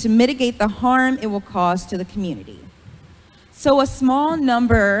taken to mitigate the harm it will cause to the community? So a small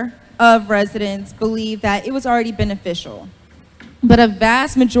number of residents believe that it was already beneficial, but a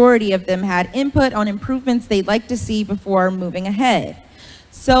vast majority of them had input on improvements they'd like to see before moving ahead.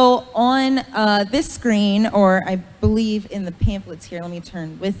 So on this screen, or I believe in the pamphlets here, let me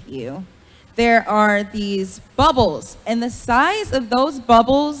turn with you, there are these bubbles, and the size of those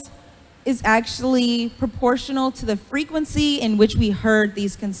bubbles is actually proportional to the frequency in which we heard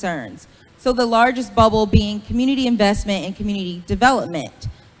these concerns. So the largest bubble being community investment and community development.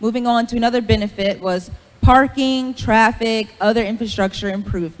 Moving on to another benefit was parking, traffic, other infrastructure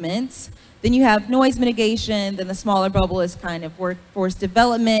improvements. Then you have noise mitigation, then the smaller bubble is kind of workforce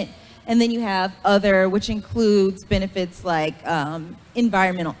development, And then you have other, which includes benefits like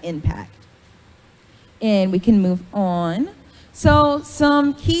environmental impact. And we can move on. So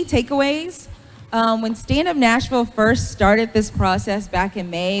some key takeaways. When Stand Up Nashville first started this process back in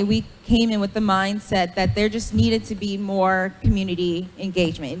May, we came in with the mindset that there just needed to be more community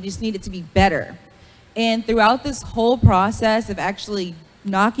engagement. It just needed to be better. And throughout this whole process of actually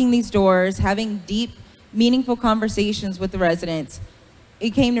knocking these doors, having deep, meaningful conversations with the residents,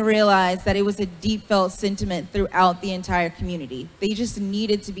 it came to realize that it was a deep felt sentiment throughout the entire community. They just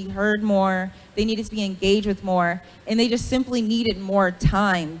needed to be heard more, they needed to be engaged with more, and they just simply needed more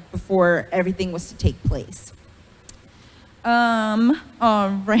time before everything was to take place. Alrighty,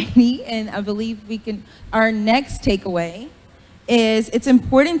 and I believe we can, our next takeaway is it's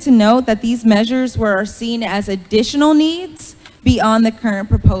important to note that these measures were seen as additional needs beyond the current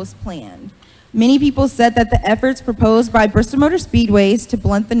proposed plan. Many people said that the efforts proposed by Bristol Motor Speedways to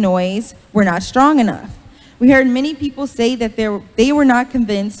blunt the noise were not strong enough. We heard many people say that they were not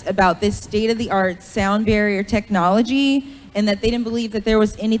convinced about this state-of-the-art sound barrier technology and that they didn't believe that there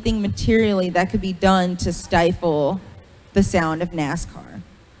was anything materially that could be done to stifle the sound of NASCAR.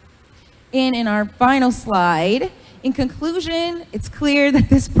 And in our final slide, in conclusion, it's clear that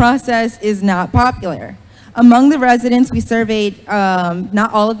this process is not popular. Among the residents we surveyed,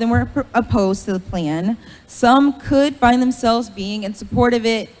 not all of them were opposed to the plan. Some could find themselves being in support of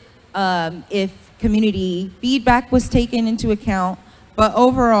it if community feedback was taken into account. But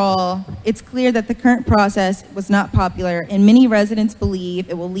overall, it's clear that the current process was not popular, and many residents believe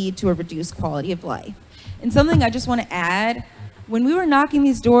it will lead to a reduced quality of life. And something I just want to add, when we were knocking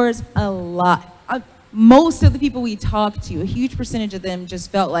these doors, most of the people we talked to, a huge percentage of them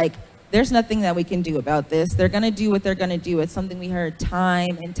just felt like, there's nothing that we can do about this. They're gonna do what they're gonna do. It's something we heard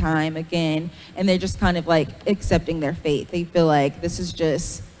time and time again, and they're just kind of like accepting their fate. They feel like this is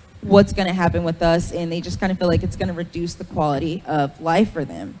just what's gonna happen with us, and they just kind of feel like it's gonna reduce the quality of life for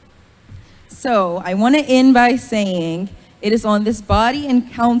them. So I wanna end by saying it is on this body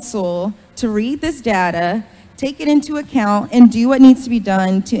and council to read this data, take it into account, and do what needs to be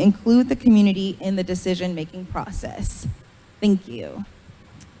done to include the community in the decision-making process. Thank you.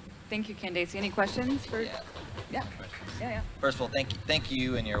 Thank you, Candace. Any questions for? Yeah. First of all, thank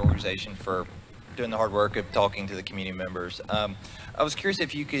you and your organization for doing the hard work of talking to the community members. I was curious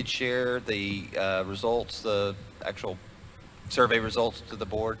if you could share the results, the actual survey results to the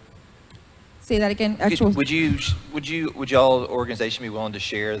board. Say that again. Would y'all organization be willing to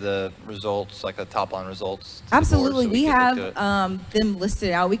share the results, like the top line results? Absolutely. We have them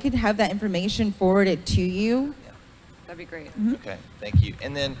listed out. We could have that information forwarded to you. That'd be great. Mm-hmm. Okay, thank you.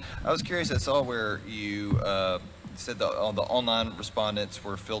 And then I was curious, I saw where you said the online respondents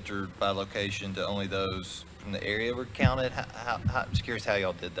were filtered by location to only those from the area were counted. I'm just curious how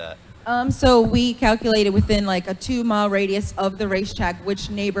y'all did that. So we calculated within like a 2-mile radius of the racetrack which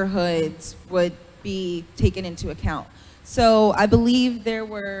neighborhoods would be taken into account. So I believe there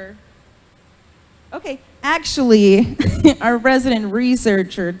were, okay, actually, our resident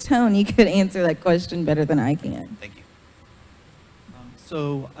researcher, Tony, could answer that question better than I can. Thank you.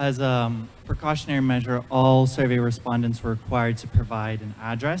 So as a precautionary measure, all survey respondents were required to provide an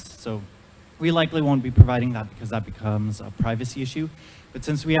address. So we likely won't be providing that because that becomes a privacy issue. But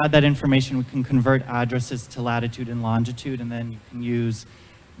since we add that information, we can convert addresses to latitude and longitude, and then you can use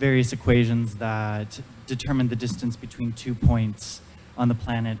various equations that determine the distance between 2 points on the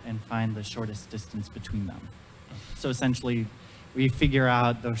planet and find the shortest distance between them. So essentially, we figure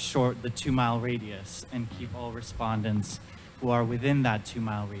out the 2-mile radius and keep all respondents who are within that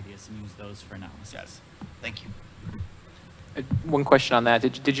 2-mile radius and use those for analysis. Yes. Thank you. One question on that.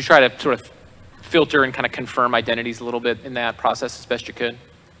 Did you try to sort of filter and kind of confirm identities a little bit in that process as best you could?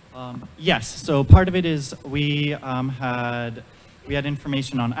 Yes. So part of it is we had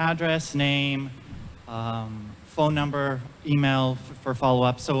information on address, name, phone number, email for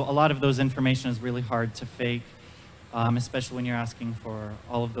follow-up. So a lot of those information is really hard to fake, especially when you're asking for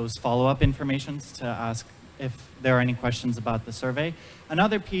all of those follow-up informations to ask if there are any questions about the survey.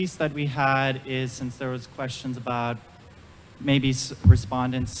 Another piece that we had is, since there was questions about maybe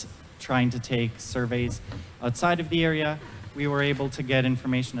respondents trying to take surveys outside of the area, we were able to get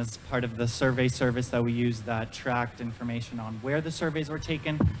information as part of the survey service that we used that tracked information on where the surveys were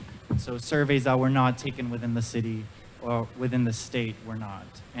taken. So surveys that were not taken within the city or within the state were not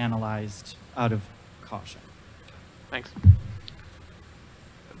analyzed out of caution. Thanks.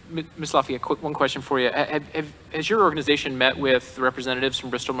 Ms. Lafayette, one question for you. Has your organization met with representatives from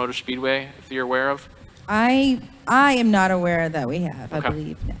Bristol Motor Speedway, if you're aware of? I am not aware that we have, Okay. I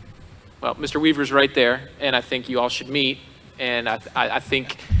believe. No. Well, Mr. Weaver's right there, and I think you all should meet. And I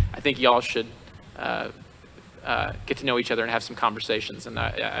think I think y'all should get to know each other and have some conversations. And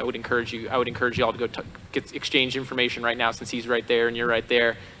I would encourage y'all to go exchange information right now, since he's right there and you're right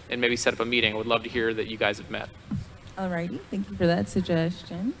there, and maybe set up a meeting. I would love to hear that you guys have met. Alrighty, thank you for that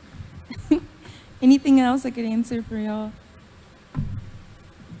suggestion. Anything else I could answer for y'all?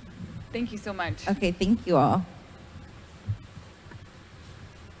 Thank you so much. Okay, thank you all.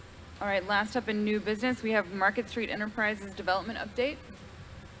 All right, last up in new business, we have Market Street Enterprises Development Update.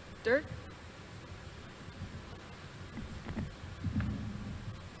 Dirk?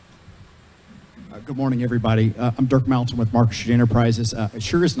 Good morning, everybody. I'm Dirk Melton with Market Street Enterprises. It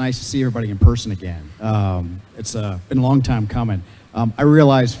sure is nice to see everybody in person again. It's been a long time coming. I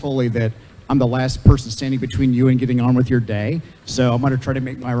realize fully that I'm the last person standing between you and getting on with your day, so I'm going to try to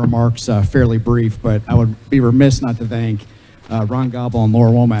make my remarks fairly brief, but I would be remiss not to thank Ron Gobble and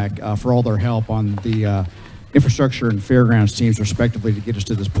Laura Womack for all their help on the infrastructure and fairgrounds teams, respectively, to get us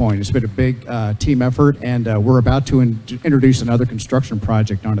to this point. It's been a big team effort, and we're about to introduce another construction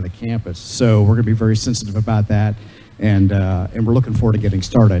project onto the campus, so we're going to be very sensitive about that, and we're looking forward to getting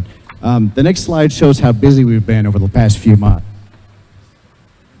started. The next slide shows how busy we've been over the past few months.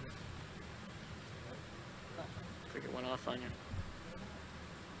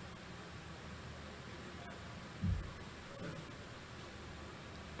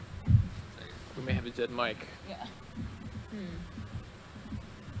 We may have a dead mic. Yeah.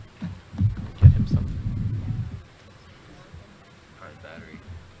 Get him something. Hard battery.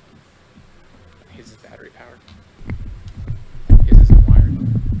 His is battery powered. His isn't wired.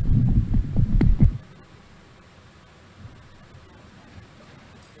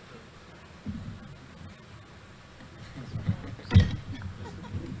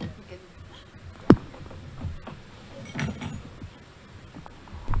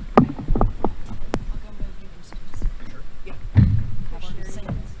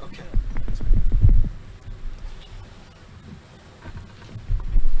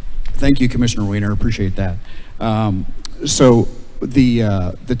 Thank you, Commissioner Weiner. Appreciate that. So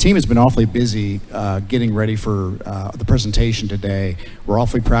the team has been awfully busy getting ready for the presentation today. We're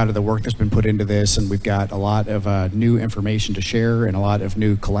awfully proud of the work that's been put into this, and we've got a lot of new information to share and a lot of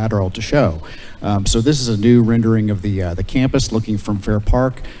new collateral to show. So this is a new rendering of the campus looking from Fair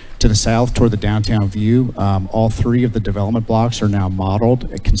Park to the south toward the downtown view. All three of the development blocks are now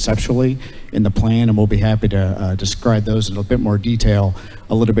modeled conceptually in the plan, and we'll be happy to describe those in a bit more detail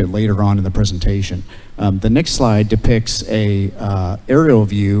a little bit later on in the presentation. The next slide depicts a aerial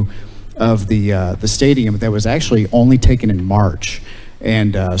view of the stadium that was actually only taken in March.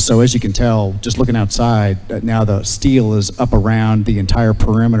 And so as you can tell, just looking outside, now the steel is up around the entire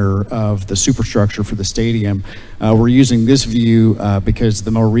perimeter of the superstructure for the stadium. We're using this view because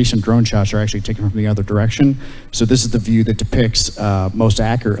the more recent drone shots are actually taken from the other direction. So this is the view that depicts most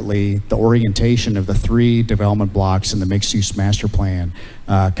accurately the orientation of the three development blocks in the mixed-use master plan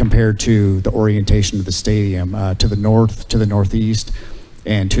compared to the orientation of the stadium to the north, to the northeast,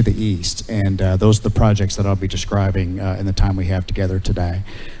 and to the east. And those are the projects that I'll be describing in the time we have together today.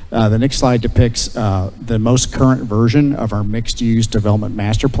 The next slide depicts the most current version of our mixed-use development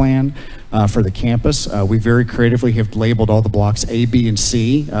master plan for the campus. We very creatively have labeled all the blocks A, B, and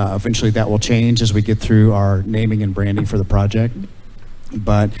C. Eventually that will change as we get through our naming and branding for the project.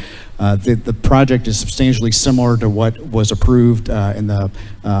 But the project is substantially similar to what was approved in the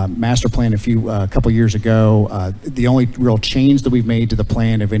master plan a couple years ago. The only real change that we've made to the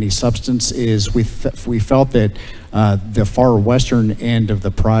plan of any substance is we felt that the far western end of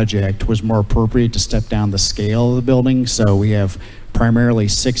the project was more appropriate to step down the scale of the building. So we have primarily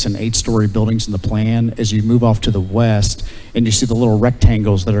 6- and 8-story buildings in the plan. As you move off to the west and you see the little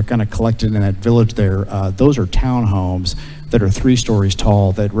rectangles that are kind of collected in that village there, those are townhomes that are 3 stories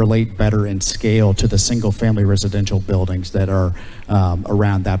tall that relate better in scale to the single-family residential buildings that are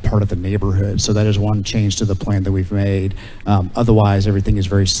around that part of the neighborhood. So that is one change to the plan that we've made. Otherwise, everything is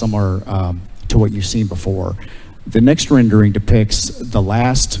very similar to what you've seen before. The next rendering depicts the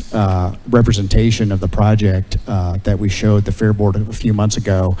last representation of the project that we showed the Fair Board a few months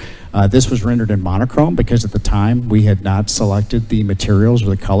ago. This was rendered in monochrome because at the time we had not selected the materials or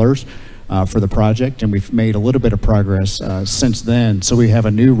the colors for the project, and we've made a little bit of progress since then. So we have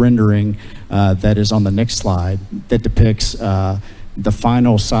a new rendering that is on the next slide that depicts the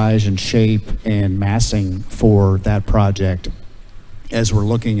final size and shape and massing for that project as we're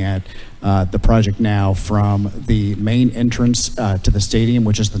looking at the project now from the main entrance to the stadium,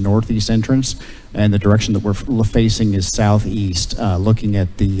 which is the northeast entrance, and the direction that we're facing is southeast, looking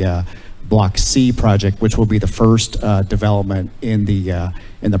at the Block C project, which will be the first development in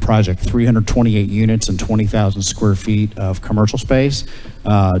the project. 328 units and 20,000 square feet of commercial space,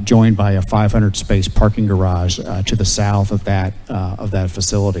 joined by a 500 space parking garage to the south of that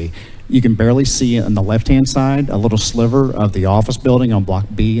facility. You can barely see on the left-hand side a little sliver of the office building on Block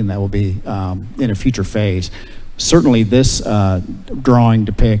B, and that will be in a future phase. Certainly, this drawing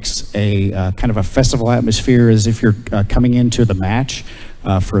depicts a kind of a festival atmosphere, as if you're coming into the match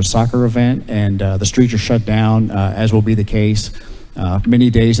for a soccer event, and the streets are shut down, as will be the case many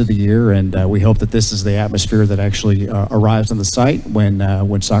days of the year. And we hope that this is the atmosphere that actually arrives on the site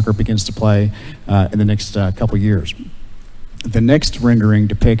when soccer begins to play in the next couple years. The next rendering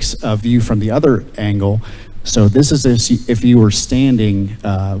depicts a view from the other angle. So this is if you were standing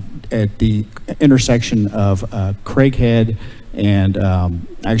at the intersection of Craighead and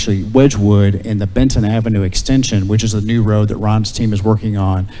actually Wedgwood and the Benton Avenue extension, which is a new road that Ron's team is working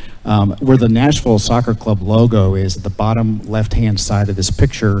on, where the Nashville Soccer Club logo is at the bottom left-hand side of this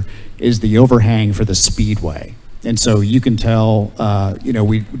picture is the overhang for the Speedway. And so you can tell,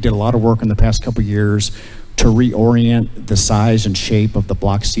 we did a lot of work in the past couple years to reorient the size and shape of the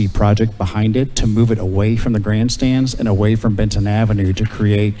Block C project behind it, to move it away from the grandstands and away from Benton Avenue, to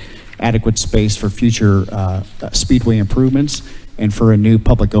create adequate space for future speedway improvements and for a new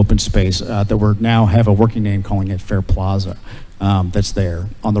public open space that we now have a working name calling it Fair Plaza. That's there.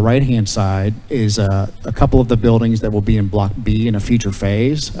 On the right-hand side is a couple of the buildings that will be in Block B in a future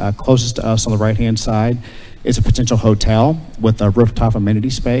phase. Closest to us on the right-hand side is a potential hotel with a rooftop amenity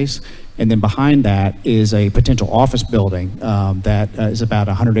space. And then behind that is a potential office building that is about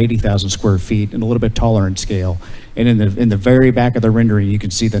 180,000 square feet and a little bit taller in scale. And in the very back of the rendering, you can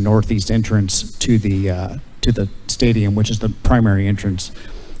see the northeast entrance to the stadium, which is the primary entrance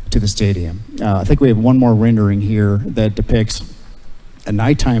to the stadium. I think we have one more rendering here that depicts a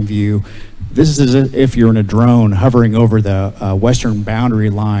nighttime view. This is as if you're in a drone hovering over the western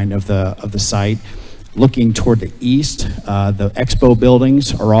boundary line of the site, looking toward the east. The expo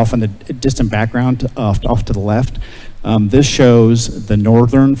buildings are off in the distant background off to the left. This shows the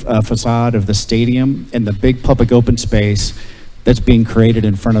northern facade of the stadium and the big public open space that's being created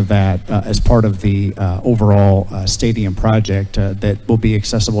in front of that as part of the overall stadium project that will be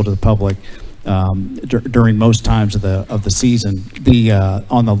accessible to the public during most times of the season.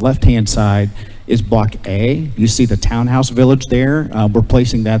 On the left-hand side is Block A. You see the townhouse village there. We're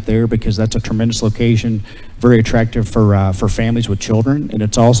placing that there because that's a tremendous location, very attractive for families with children, and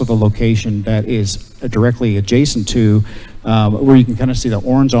it's also the location that is directly adjacent to where you can kind of see the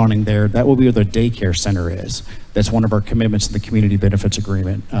orange awning there. That will be where the daycare center is. That's one of our commitments in the community benefits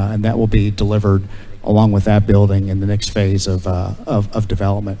agreement, and that will be delivered along with that building in the next phase of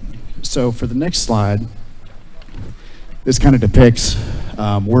development. So for the next slide, this kind of depicts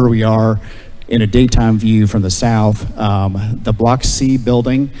where we are in a daytime view from the south. The Block C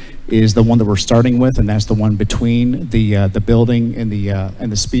building is the one that we're starting with, and that's the one between the building and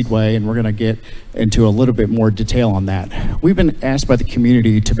the speedway, and we're going to get into a little bit more detail on that. We've been asked by the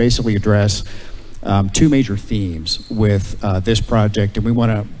community to basically address two major themes with this project, and we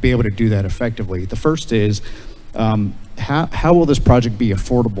want to be able to do that effectively. The first is how will this project be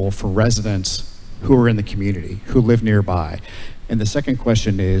affordable for residents who are in the community, who live nearby? And the second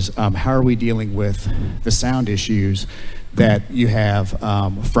question is, how are we dealing with the sound issues that you have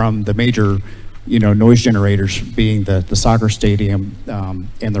from the major, noise generators being the soccer stadium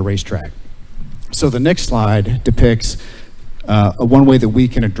and the racetrack? So the next slide depicts one way that we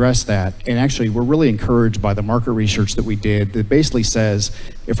can address that. And actually, we're really encouraged by the market research that we did that basically says,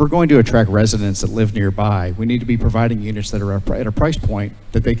 if we're going to attract residents that live nearby, we need to be providing units that are at a price point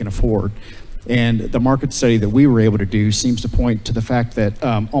that they can afford. And the market study that we were able to do seems to point to the fact that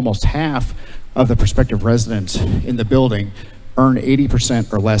almost half of the prospective residents in the building earn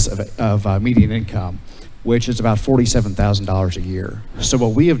 80% or less of median income, which is about $47,000 a year. So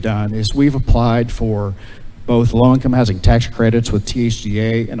what we have done is we've applied for both low-income housing tax credits with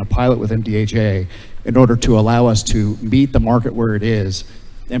THGA and a pilot with MDHA in order to allow us to meet the market where it is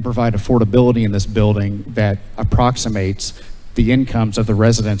and provide affordability in this building that approximates the incomes of the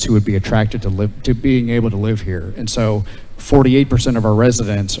residents who would be attracted to being able to live here. And so 48% of our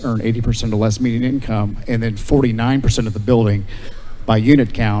residents earn 80% or less median income, and then 49% of the building by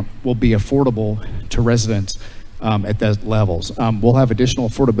unit count will be affordable to residents at those levels. We'll have additional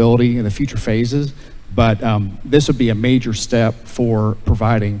affordability in the future phases, but this would be a major step for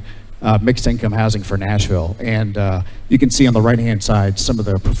providing mixed income housing for Nashville. And you can see on the right-hand side some of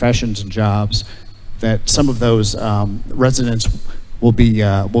the professions and jobs that some of those residents will be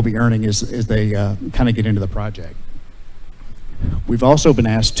earning as they kind of get into the project. We've also been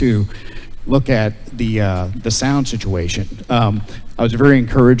asked to look at the sound situation. I was very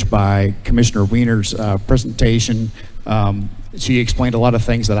encouraged by Commissioner Wiener's presentation. She explained a lot of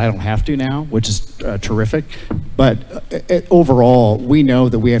things that I don't have to now, which is terrific. But overall, we know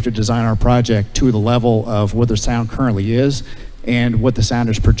that we have to design our project to the level of what the sound currently is and what the sound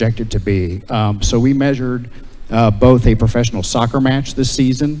is projected to be. So we measured both a professional soccer match this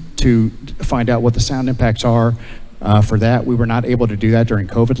season to find out what the sound impacts are. For that, we were not able to do that during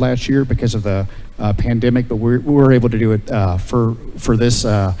COVID last year because of the pandemic, but we were able to do it for this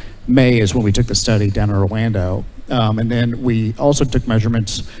May is when we took the study down in Orlando. And then we also took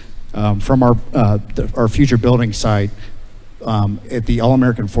measurements from our future building site at the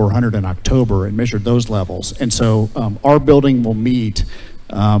All-American 400 in October and measured those levels. And so our building will meet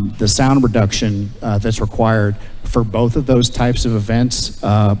the sound reduction that's required for both of those types of events,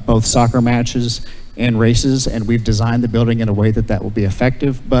 both soccer matches and races, and we've designed the building in a way that that will be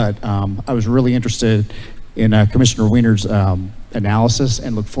effective. But I was really interested in Commissioner Wiener's analysis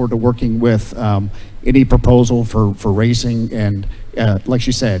and look forward to working with any proposal for racing, and like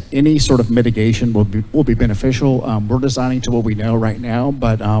she said, any sort of mitigation will be beneficial. We're designing to what we know right now,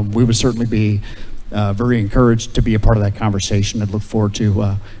 but we would certainly be very encouraged to be a part of that conversation and look forward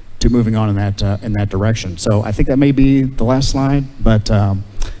to moving on in that direction. So I think that may be the last slide, but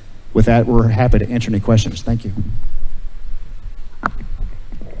with that, we're happy to answer any questions. Thank you.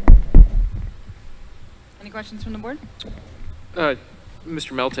 Any questions from the board?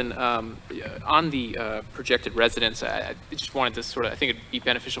 Mr. Melton, on the projected residents, I just wanted to sort of, I think it'd be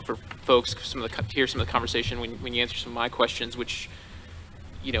beneficial for folks to hear some of the conversation when you answer some of my questions, which,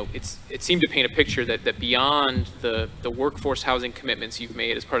 you know, it seemed to paint a picture that beyond the workforce housing commitments you've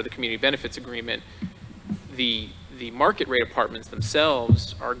made as part of the community benefits agreement, the market rate apartments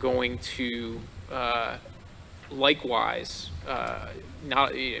themselves are going to likewise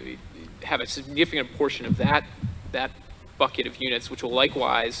not have a significant portion of that bucket of units, which will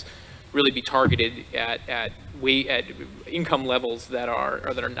likewise really be targeted at income levels that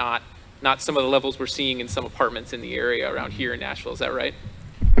are not some of the levels we're seeing in some apartments in the area around here in Nashville. Is that right?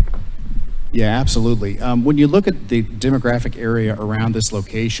 Yeah, absolutely. When you look at the demographic area around this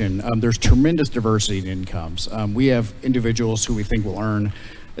location, there's tremendous diversity in incomes. We have individuals who we think will earn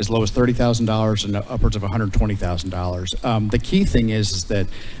as low as $30,000 and upwards of $120,000. The key thing is that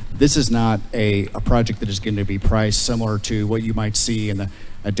this is not a project that is going to be priced similar to what you might see in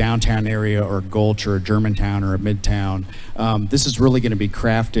a downtown area or a Gulch or a Germantown or a Midtown. This is really going to be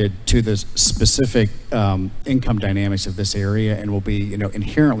crafted to the specific income dynamics of this area and will be, you know,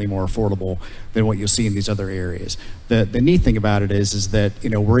 inherently more affordable than what you'll see in these other areas. The neat thing about it is that, you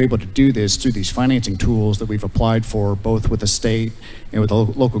know, we're able to do this through these financing tools that we've applied for both with the state and with the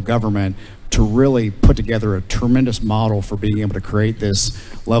local government to really put together a tremendous model for being able to create this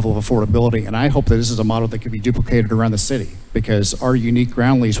level of affordability. And I hope that this is a model that can be duplicated around the city, because our unique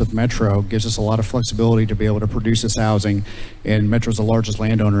ground lease with Metro gives us a lot of flexibility to be able to produce this housing. And Metro's the largest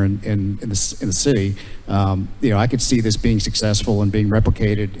landowner in the city. You know, I could see this being successful and being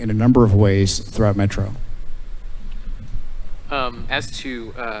replicated in a number of ways throughout Metro. As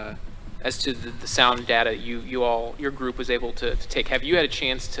to the sound data your group was able to take, have you had a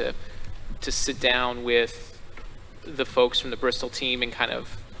chance to sit down with the folks from the Bristol team and kind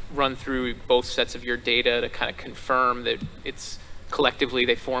of run through both sets of your data to kind of confirm that it's collectively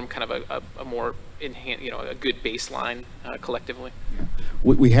they form kind of a more a good baseline collectively?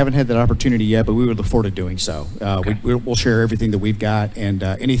 We haven't had that opportunity yet, but we would look forward to doing so. Okay. We'll share everything that we've got, and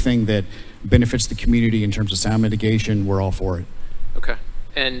anything that benefits the community in terms of sound mitigation, we're all for it. Okay.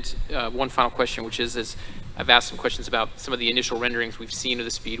 And one final question, which is I've asked some questions about some of the initial renderings we've seen of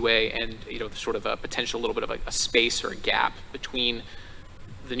the Speedway, and sort of a potential little bit of a space or a gap between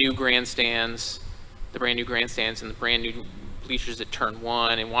the new grandstands, the brand new grandstands, and the brand new bleachers at Turn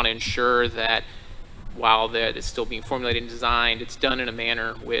 1, and want to ensure that while that is still being formulated and designed, it's done in a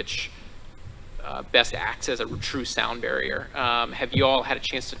manner which best acts as a true sound barrier. Have you all had a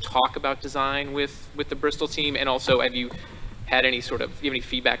chance to talk about design with the Bristol team, and also have you had any sort of, do you have any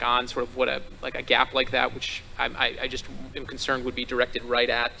feedback on sort of what a gap like that, which I just am concerned would be directed right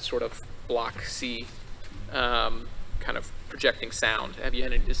at sort of Block C, kind of projecting sound? Have you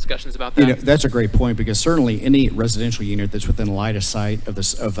had any discussions about that? You know, that's a great point, because certainly any residential unit that's within line of sight of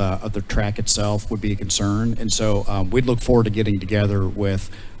the track itself would be a concern. And so we'd look forward to getting together with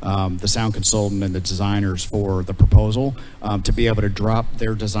the sound consultant and the designers for the proposal to be able to drop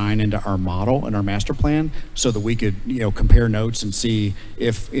their design into our model and our master plan, so that we could, compare notes and see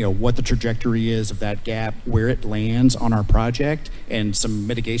if, what the trajectory is of that gap, where it lands on our project, and some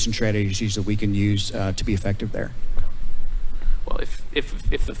mitigation strategies that we can use to be effective there. Well, if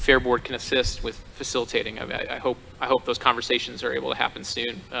if the Fair Board can assist with facilitating, I hope those conversations are able to happen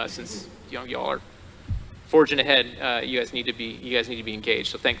soon, since y'all are forging ahead. You guys need to be engaged.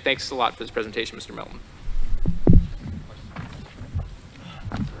 So thanks a lot for this presentation, Mr. Melton.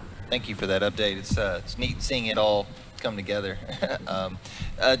 Thank you for that update. It's neat seeing it all come together.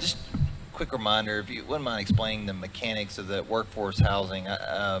 Just quick reminder, if you wouldn't mind explaining the mechanics of the workforce housing.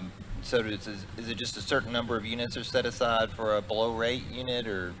 So is it just a certain number of units are set aside for a below rate unit,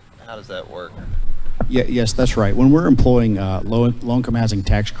 or how does that work? Yeah, yes, that's right. When we're employing low-income housing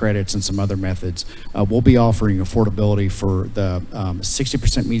tax credits and some other methods, we'll be offering affordability for the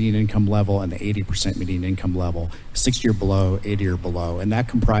 60% median income level and the 80% median income level, 60 or below, 80 or below, and that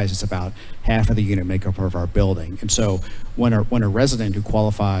comprises about half of the unit makeup of our building. And so when a resident who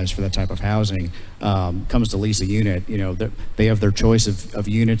qualifies for that type of housing comes to lease a unit, they have their choice of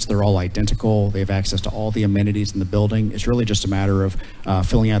units. They're all identical. They have access to all the amenities in the building. It's really just a matter of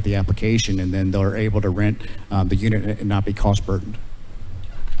filling out the application, and then they're able to rent the unit and not be cost burdened.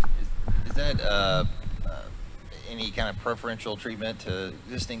 Is that any kind of preferential treatment to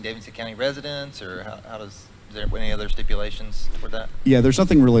existing Davidson County residents, or is there any other stipulations for that? Yeah, there's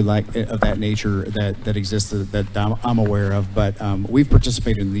nothing really of that nature that exists that I'm aware of, but we've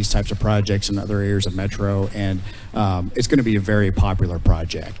participated in these types of projects in other areas of Metro, and it's going to be a very popular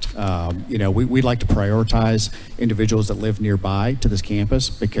project. We'd like to prioritize individuals that live nearby to this campus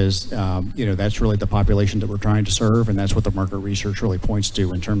because, that's really the population that we're trying to serve, and that's what the market research really points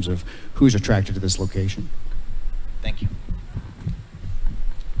to in terms of who's attracted to this location. Thank you.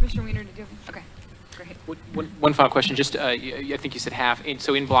 Commissioner Weiner, did you have? Okay. One final question. Just, I think you said half. And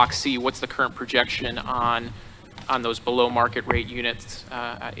so in Block C, what's the current projection on those below market rate units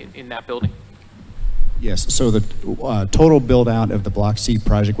in that building? Yes. So the total build out of the Block C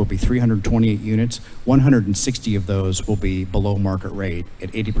project will be 328 units. 160 of those will be below market rate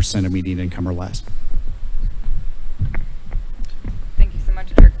at 80% of median income or less. Thank you so much,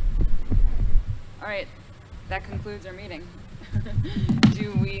 Dirk. All right. That concludes our meeting.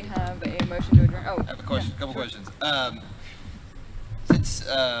 Do we have a motion to adjourn? Oh, I have a question. Couple questions. Since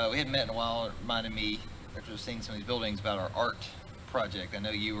we hadn't met in a while, it reminded me, after seeing some of these buildings, about our art project. I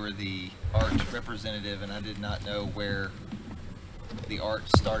know you were the art representative, and I did not know where the art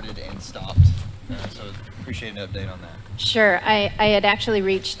started and stopped. So appreciate an update on that. Sure. I had actually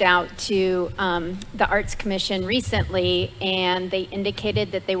reached out to the Arts Commission recently, and they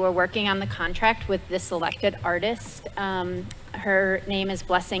indicated that they were working on the contract with this selected artist. Her name is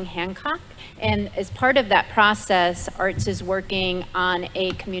Blessing Hancock, and as part of that process, Arts is working on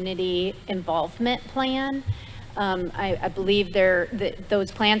a community involvement plan. I believe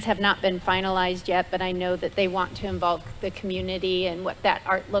those plans have not been finalized yet, but I know that they want to involve the community and what that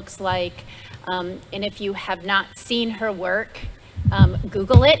art looks like. And if you have not seen her work,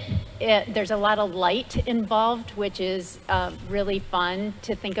 Google it. There's a lot of light involved, which is really fun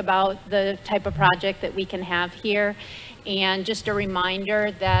to think about the type of project that we can have here. And just a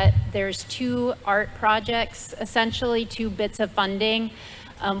reminder that there's two art projects, essentially two bits of funding.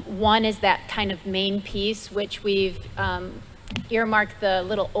 One is that kind of main piece, which we've earmarked the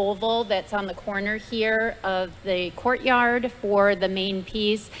little oval that's on the corner here of the courtyard for the main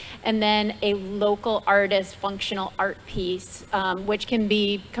piece, and then a local artist functional art piece, which can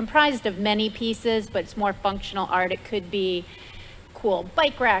be comprised of many pieces, but it's more functional art. It could be cool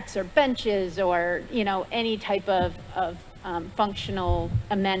bike racks or benches or, any type of functional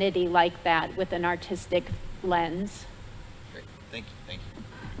amenity like that with an artistic lens. Great, thank you.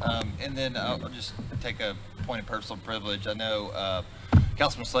 And then I'll just take a point of personal privilege. I know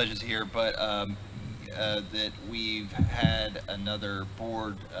Councilman Sledge is here, but that we've had another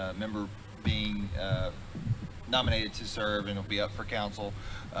board member being nominated to serve, and it'll be up for council.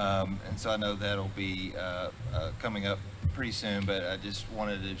 And so I know that'll be coming up pretty soon, but I just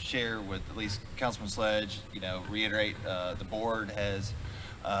wanted to share with at least Councilman Sledge, reiterate the board has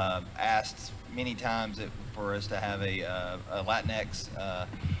asked many times for us to have a Latinx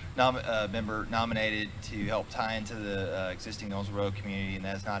member nominated to help tie into the existing Owensville Road community, and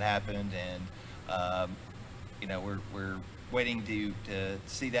that's not happened. And we're waiting to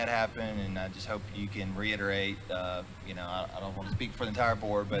see that happen, and I just hope you can reiterate. I don't want to speak for the entire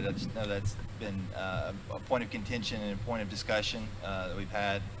board, but I just know that's been a point of contention and a point of discussion that we've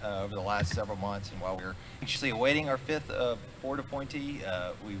had over the last several months. And while we're anxiously awaiting our fifth board appointee,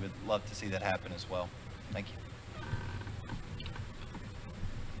 we would love to see that happen as well. Thank you.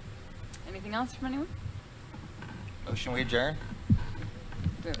 Anything else from anyone? Motion we adjourn.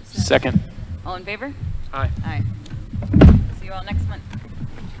 Second. All in favor? Aye. Aye. See you all next month.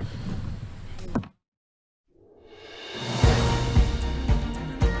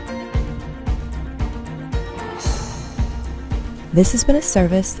 This has been a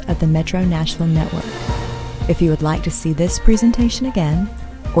service of the Metro Nashville Network. If you would like to see this presentation again,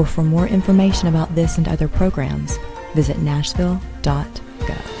 or for more information about this and other programs, visit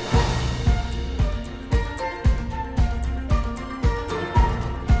nashville.gov.